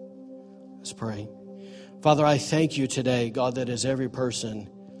 Let's pray. Father, I thank you today, God, that as every person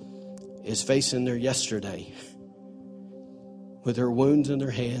is facing their yesterday with their wounds in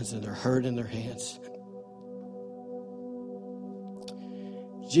their hands and their hurt in their hands.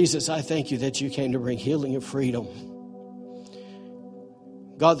 Jesus, I thank you that you came to bring healing and freedom.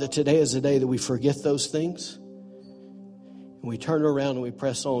 God, that today is the day that we forget those things and we turn around and we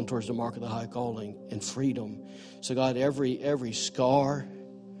press on towards the mark of the high calling and freedom. So God, every scar.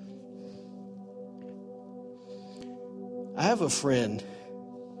 I have a friend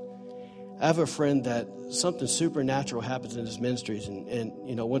that something supernatural happens in his ministries. And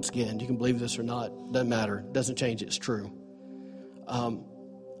you know, once again, you can believe this or not. Doesn't matter. Doesn't change. It's true.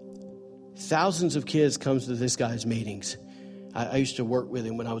 Thousands of kids come to this guy's meetings. I used to work with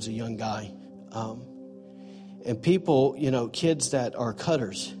him when I was a young guy. And people, you know, kids that are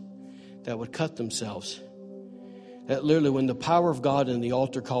cutters, that would cut themselves. That literally, when the power of God and the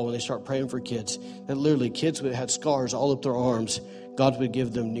altar call, when they start praying for kids, that literally kids that had scars all up their arms, God would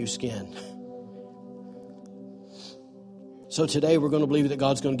give them new skin. So today we're going to believe that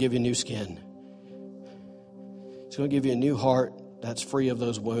God's going to give you new skin. He's going to give you a new heart that's free of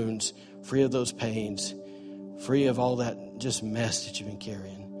those wounds, free of those pains, free of all that just mess that you've been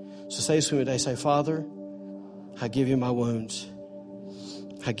carrying. So say this with me today. Say, Father, I give you my wounds.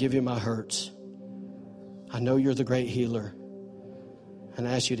 I give you my hurts. I know you're the great healer. And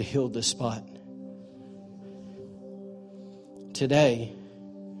I ask you to heal this spot. Today,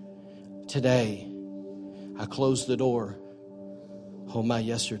 I close the door on my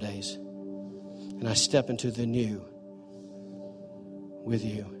yesterdays. And I step into the new with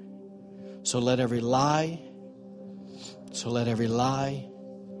you. So let every lie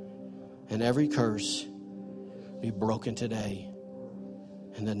and every curse be broken today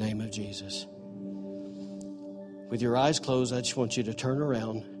in the name of Jesus. With your eyes closed, I just want you to turn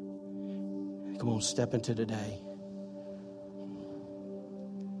around. Come on, step into today.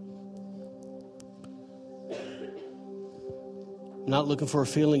 I'm not looking for a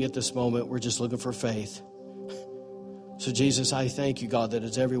feeling at this moment. We're just looking for faith. So, Jesus, I thank you, God, that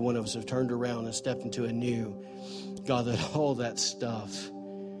as every one of us have turned around and stepped into a new, God, that all that stuff.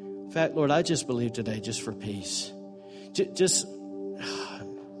 In fact, Lord, I just believe today just for peace. Just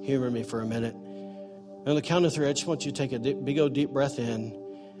humor me for a minute. On the count of three, I just want you to take a big old deep breath in,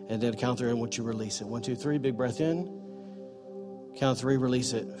 and then count three, I want you to release it. 1, 2, 3, big breath in. Count three,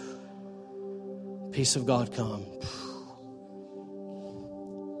 release it. Peace of God come.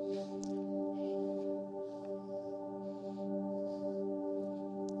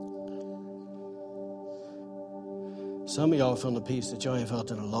 Some of y'all are feeling the peace that y'all ain't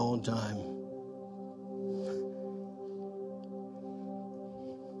felt in a long time.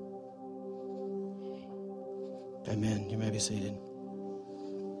 Amen. You may be seated.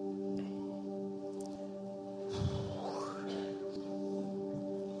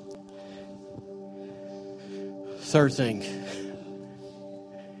 Third thing.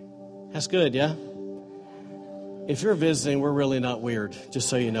 That's good, yeah? If you're visiting, we're really not weird, just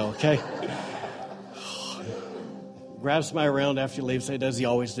so you know, okay? Grab somebody around after you leave. Say, does he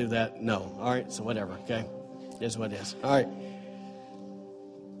always do that? No. All right, so whatever, okay? It is what it is. All right.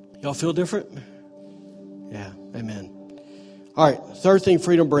 Y'all feel different? Yeah, amen. All right, third thing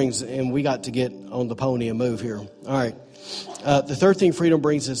freedom brings, and we got to get on the pony and move here. All right. The third thing freedom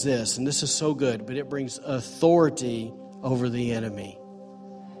brings is this, and this is so good, but it brings authority over the enemy.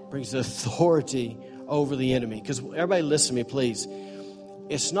 It brings authority over the enemy. Because everybody listen to me, please.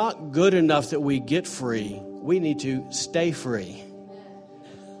 It's not good enough that we get free. We need to stay free.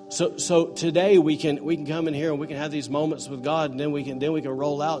 So today we can come in here and we can have these moments with God, and then we can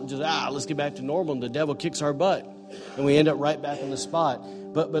roll out and just let's get back to normal, and the devil kicks our butt, and we end up right back in the spot.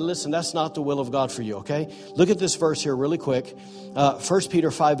 But listen, that's not the will of God for you. Okay, look at this verse here really quick. 1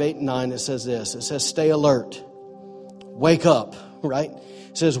 Peter 5, 8, and 9. It says this. It says, "Stay alert, wake up." Right?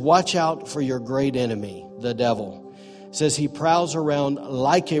 It says, "Watch out for your great enemy, the devil." It says he prowls around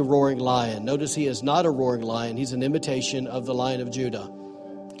like a roaring lion. Notice he is not a roaring lion. He's an imitation of the Lion of Judah.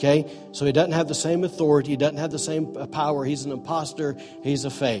 Okay? So he doesn't have the same authority. He doesn't have the same power. He's an imposter. He's a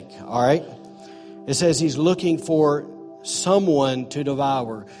fake. All right? It says he's looking for someone to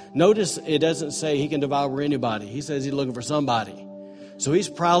devour. Notice it doesn't say he can devour anybody. He says he's looking for somebody. So he's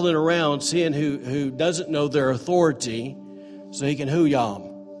prowling around seeing who doesn't know their authority so he can hoo-yah them.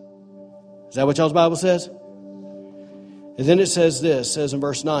 Is that what y'all's Bible says? And then it says this, it says in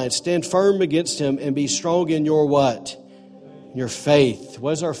verse 9, stand firm against him and be strong in your what? Your faith.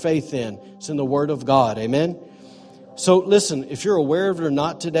 What is our faith in? It's in the Word of God. Amen? So listen, if you're aware of it or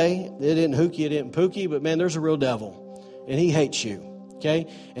not today, it didn't hooky, it didn't pooky, but man, there's a real devil. And he hates you. Okay?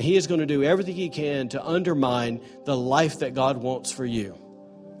 And he is going to do everything he can to undermine the life that God wants for you.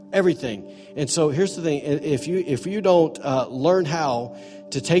 Everything. And so here's the thing. If you don't learn how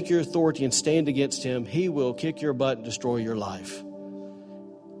to take your authority and stand against him, he will kick your butt and destroy your life.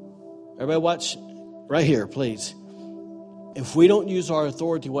 Everybody watch right here, please. If we don't use our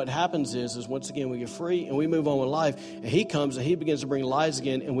authority, what happens is once again we get free and we move on with life. And he comes and he begins to bring lies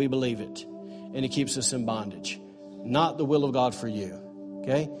again and we believe it. And he keeps us in bondage. Not the will of God for you.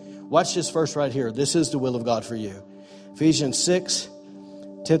 Okay? Watch this verse right here. This is the will of God for you. Ephesians 6,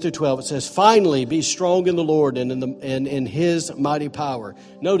 10 through 12. It says, finally, be strong in the Lord and in his mighty power.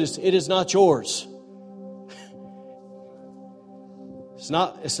 Notice, it is not yours. It's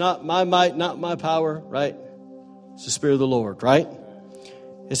not my might, not my power, right? It's the Spirit of the Lord, right?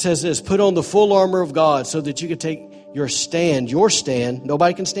 It says this, put on the full armor of God so that you can take your stand,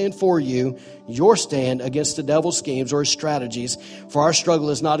 nobody can stand for you, your stand against the devil's schemes or his strategies. For our struggle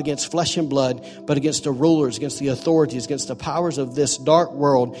is not against flesh and blood, but against the rulers, against the authorities, against the powers of this dark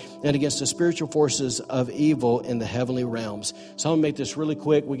world, and against the spiritual forces of evil in the heavenly realms. So I'm going to make this really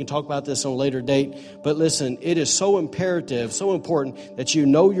quick. We can talk about this on a later date. But listen, it is so imperative, so important that you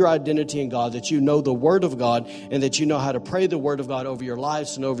know your identity in God, that you know the Word of God, and that you know how to pray the Word of God over your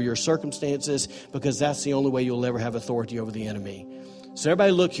lives and over your circumstances, because that's the only way you'll ever have authority over the enemy. So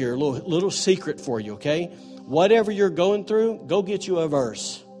everybody look here, a little secret for you, okay? Whatever you're going through, go get you a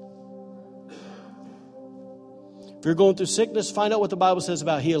verse. If you're going through sickness, find out what the Bible says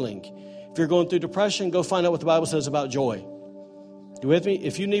about healing. If you're going through depression, go find out what the Bible says about joy. You with me?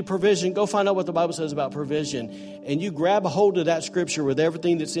 If you need provision, go find out what the Bible says about provision. And you grab a hold of that scripture with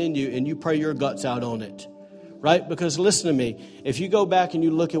everything that's in you and you pray your guts out on it. Right? Because listen to me, if you go back and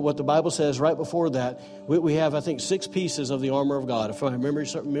you look at what the Bible says right before that, we have, I think, 6 pieces of the armor of God. If my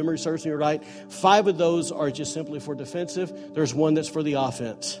memory serves me right, 5 of those are just simply for defensive. There's 1 that's for the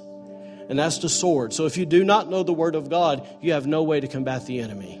offense, and that's the sword. So if you do not know the Word of God, you have no way to combat the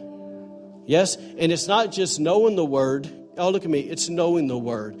enemy. Yes? And it's not just knowing the Word. Oh, look at me. It's knowing the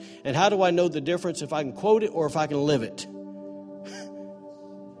Word. And how do I know the difference if I can quote it or if I can live it?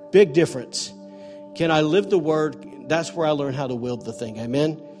 Big difference. Can I live the Word? That's where I learn how to wield the thing.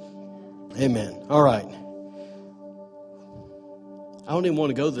 Amen? Amen. All right. I don't even want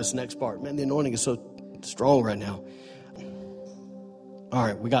to go to this next part. Man, the anointing is so strong right now. All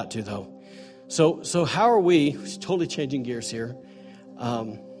right, we got to, though. So how are we, totally changing gears here.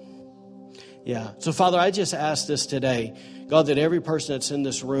 So, Father, I just ask this today, God, that every person that's in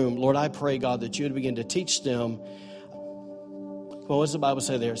this room, Lord, I pray, God, that you would begin to teach them. Well, what does the Bible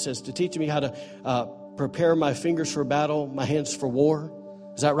say there? It says to teach me how to prepare my fingers for battle, my hands for war.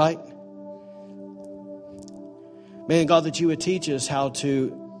 Is that right? Man, God, that you would teach us how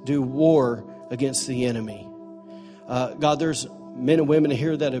to do war against the enemy. God, there's men and women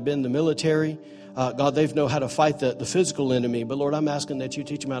here that have been in the military. God, they know how to fight the physical enemy. But, Lord, I'm asking that you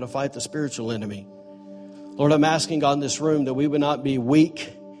teach them how to fight the spiritual enemy. Lord, I'm asking, God, in this room that we would not be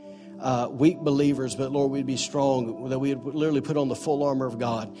weak believers, but Lord, we'd be strong, that we would literally put on the full armor of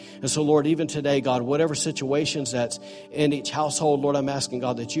God. And so, Lord, even today, God, whatever situations that's in each household, Lord, I'm asking,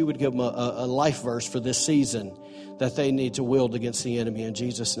 God, that you would give them a life verse for this season that they need to wield against the enemy. In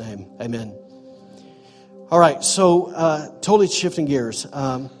Jesus' name, amen. All right, so totally shifting gears.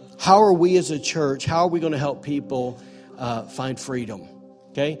 How are we as a church, how are we going to help people find freedom?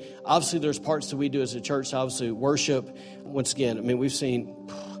 Okay, obviously there's parts that we do as a church, obviously worship. Once again, I mean, we've seen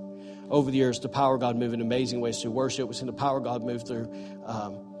over the years, the power of God move in amazing ways through worship. We've seen the power of God move through,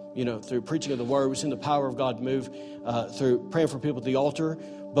 through preaching of the word. We've seen the power of God move through praying for people at the altar.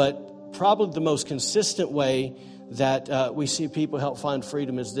 But probably the most consistent way that we see people help find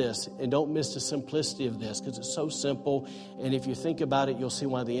freedom is this. And don't miss the simplicity of this, because it's so simple. And if you think about it, you'll see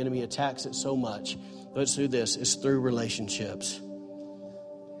why the enemy attacks it so much. But it's through this. It's through relationships.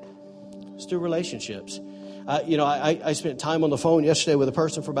 It's through relationships. I spent time on the phone yesterday with a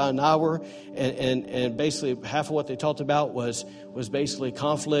person for about an hour, and basically half of what they talked about was basically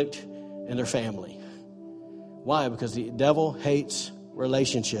conflict in their family. Why? Because the devil hates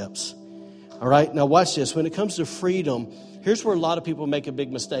relationships. All right, now watch this. When it comes to freedom, here's where a lot of people make a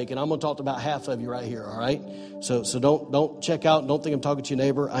big mistake, and I'm going to talk to about half of you right here, all right? So don't check out. Don't think I'm talking to your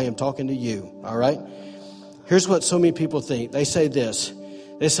neighbor. I am talking to you, all right? Here's what so many people think. They say this.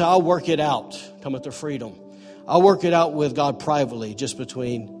 They say, I'll work it out, come with their freedom. I'll work it out with God privately, just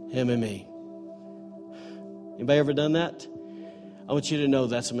between him and me. Anybody ever done that? I want you to know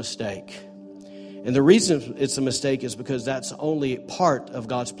that's a mistake. And the reason it's a mistake is because that's only part of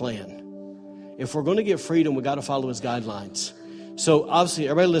God's plan. If we're going to get freedom, we got to follow his guidelines. So obviously,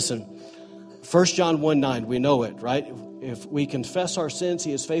 everybody listen. 1 John 1:9, we know it, right? If we confess our sins,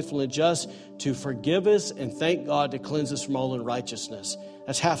 he is faithful and just to forgive us and thank God to cleanse us from all unrighteousness.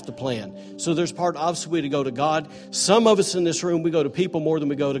 That's half the plan. So there's part, obviously, to go to God. Some of us in this room, we go to people more than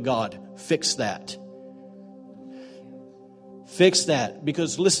we go to God. Fix that. Fix that.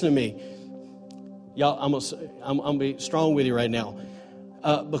 Because listen to me. Y'all, I'm going to be strong with you right now.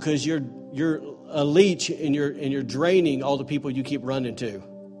 Because you're a leech and you're draining all the people you keep running to.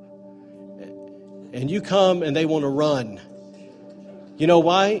 And you come and they want to run. You know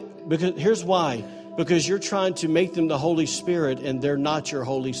why? Because here's why. Because you're trying to make them the Holy Spirit and they're not your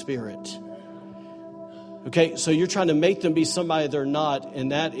Holy Spirit. Okay, so you're trying to make them be somebody they're not,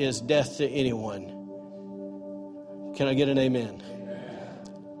 and that is death to anyone. Can I get an amen?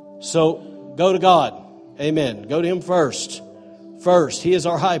 So go to God. Amen. Go to him first. First, he is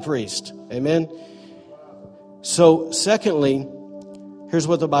our high priest. Amen. So secondly, here's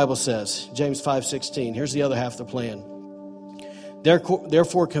what the Bible says. James 5:16. Here's the other half of the plan.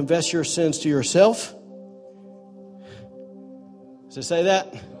 Therefore, confess your sins to yourself. Does it say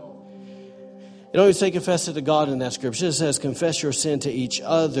that? It don't even say confess it to God in that scripture. It says confess your sin to each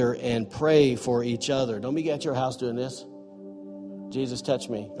other and pray for each other. Don't be at your house doing this. Jesus, touch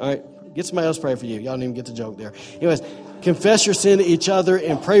me. All right. Get somebody else to pray for you. Y'all don't even get the joke there. Anyways, confess your sin to each other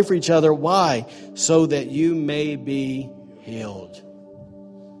and pray for each other. Why? So that you may be healed.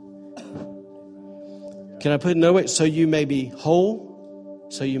 Can I put it another way? So you may be whole.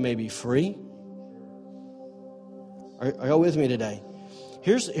 So you may be free. Are y'all with me today?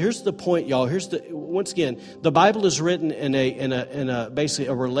 Here's the point, y'all. Once again, the Bible is written in a basically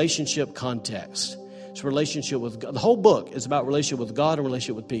a relationship context. It's a relationship with God. The whole book is about relationship with God and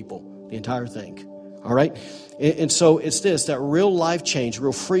relationship with people. The entire thing. All right? And so it's this, that real life change,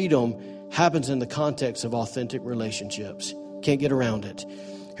 real freedom happens in the context of authentic relationships. Can't get around it.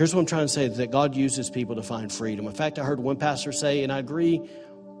 Here's what I'm trying to say, that God uses people to find freedom. In fact, I heard one pastor say, and I agree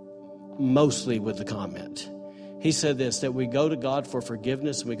mostly with the comment. He said this, that we go to God for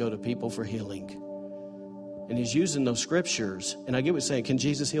forgiveness and we go to people for healing. And he's using those scriptures. And I get what he's saying. Can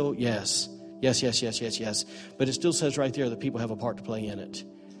Jesus heal? Yes. Yes. But it still says right there that people have a part to play in it.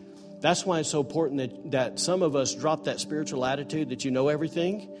 That's why it's so important that some of us drop that spiritual attitude that you know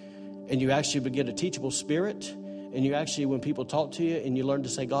everything, and you actually get a teachable spirit, and you actually, when people talk to you, and you learn to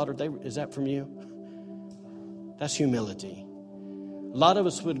say, God, is that from you? That's humility. A lot of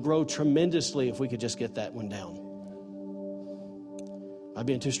us would grow tremendously if we could just get that one down. Am I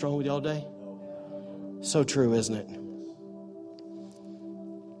being too strong with you all day? So true, isn't it?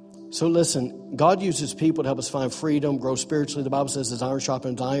 So listen, God uses people to help us find freedom, grow spiritually. The Bible says as iron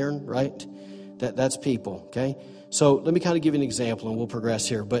sharpens iron, right? That's people, okay? So let me kind of give you an example and we'll progress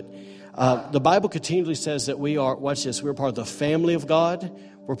here. But the Bible continually says that we are, watch this, we're part of the family of God.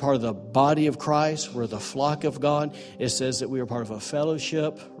 We're part of the body of Christ. We're the flock of God. It says that we are part of a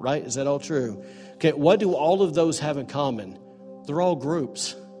fellowship, right? Is that all true? Okay, what do all of those have in common? They're all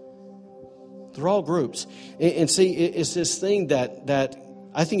groups. They're all groups. And see, it's this thing that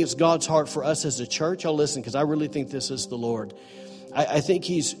I think it's God's heart for us as a church. Y'all listen, because I really think this is the Lord. I think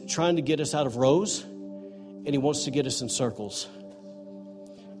he's trying to get us out of rows, and he wants to get us in circles.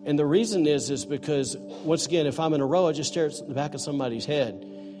 And the reason is because, once again, if I'm in a row, I just stare at the back of somebody's head.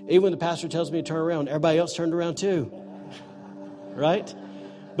 Even when the pastor tells me to turn around, everybody else turned around too. Right?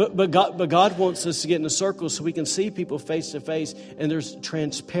 But God wants us to get in a circle so we can see people face to face, and there's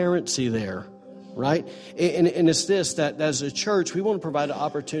transparency there. Right? And it's this, that as a church, we want to provide an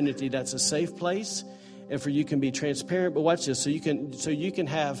opportunity that's a safe place and for you can be transparent. But watch this. So you can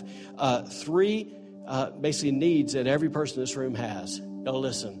have three basically needs that every person in this room has. Now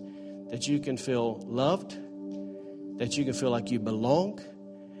listen, that you can feel loved, that you can feel like you belong,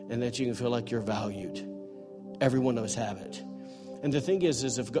 and that you can feel like you're valued. Every one of us have it. And the thing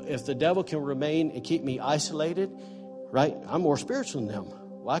is if the devil can remain and keep me isolated, right, I'm more spiritual than them.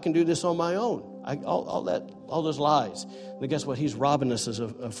 Well, I can do this on my own. All those lies. And guess what? He's robbing us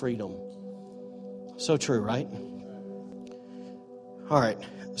of freedom. So true, right? All right.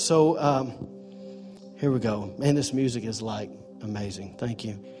 So here we go. Man, this music is like amazing. Thank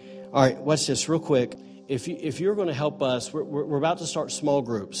you. All right, watch this real quick. If you're going to help us, we're about to start small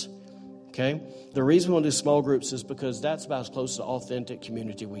groups, okay? The reason we want to do small groups is because that's about as close to authentic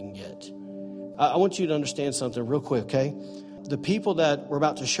community we can get. I want you to understand something real quick, okay? The people that we're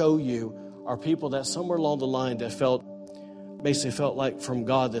about to show you are people that somewhere along the line that basically felt like from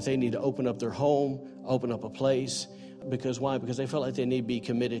God that they need to open up their home, open up a place. Because why? Because they felt like they need to be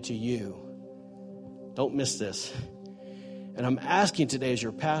committed to you. Don't miss this. And I'm asking today as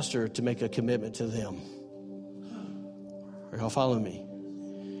your pastor to make a commitment to them. Are y'all following me?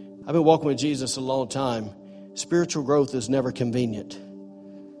 I've been walking with Jesus a long time. Spiritual growth is never convenient.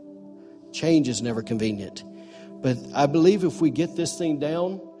 Change is never convenient. But I believe if we get this thing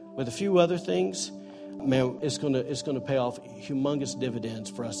down with a few other things, man, it's gonna pay off humongous dividends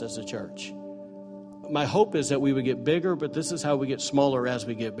for us as a church. My hope is that we would get bigger, but this is how we get smaller as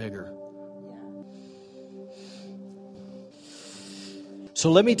we get bigger.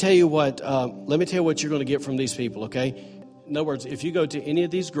 So let me tell you what you're going to get from these people, okay? In other words, if you go to any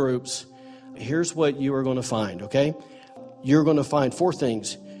of these groups, here's what you are going to find, okay? You're going to find 4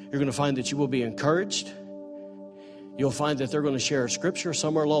 things. You're going to find that you will be encouraged. You'll find that they're going to share a scripture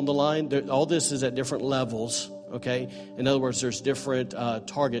somewhere along the line. All this is at different levels, okay? In other words, there's different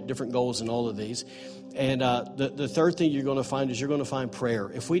different goals in all of these. And the third thing you're going to find is you're going to find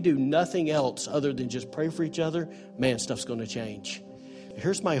prayer. If we do nothing else other than just pray for each other, man, stuff's going to change.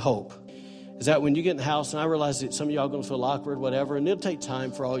 Here's my hope, is that when you get in the house, and I realize that some of y'all are going to feel awkward, whatever, and it'll take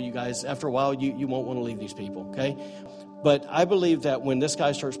time for all you guys. After a while, you won't want to leave these people, okay? But I believe that when this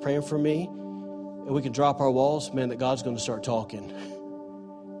guy starts praying for me, and we can drop our walls, man, that God's going to start talking.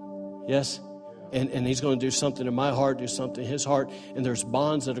 Yes? And he's going to do something in my heart, do something in his heart, and there's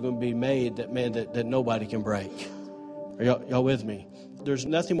bonds that are going to be made that, man, that nobody can break. Are y'all with me? There's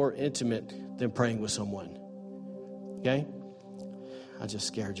nothing more intimate than praying with someone, okay? I just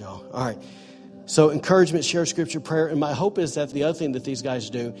scared y'all. All right. So encouragement, share scripture, prayer. And my hope is that the other thing that these guys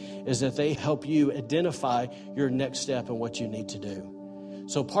do is that they help you identify your next step and what you need to do.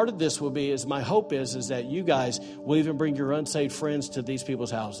 So part of this will be, is my hope is that you guys will even bring your unsaved friends to these people's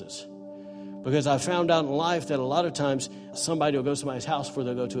houses. Because I found out in life that a lot of times somebody will go to somebody's house before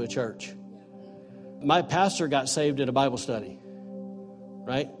they'll go to a church. My pastor got saved at a Bible study,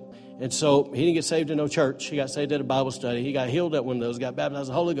 right? And so he didn't get saved in no church. He got saved at a Bible study. He got healed at one of those, got baptized in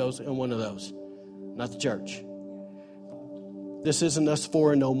the Holy Ghost in one of those, not the church. This isn't us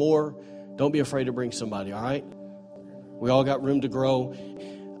 4 and no more. Don't be afraid to bring somebody, all right? We all got room to grow.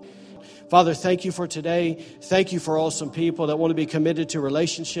 Father, thank you for today. Thank you for awesome people that want to be committed to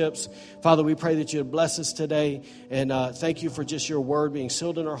relationships. Father, we pray that you would bless us today. And thank you for just your word being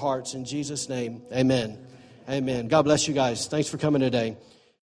sealed in our hearts. In Jesus' name, amen. Amen. God bless you guys. Thanks for coming today.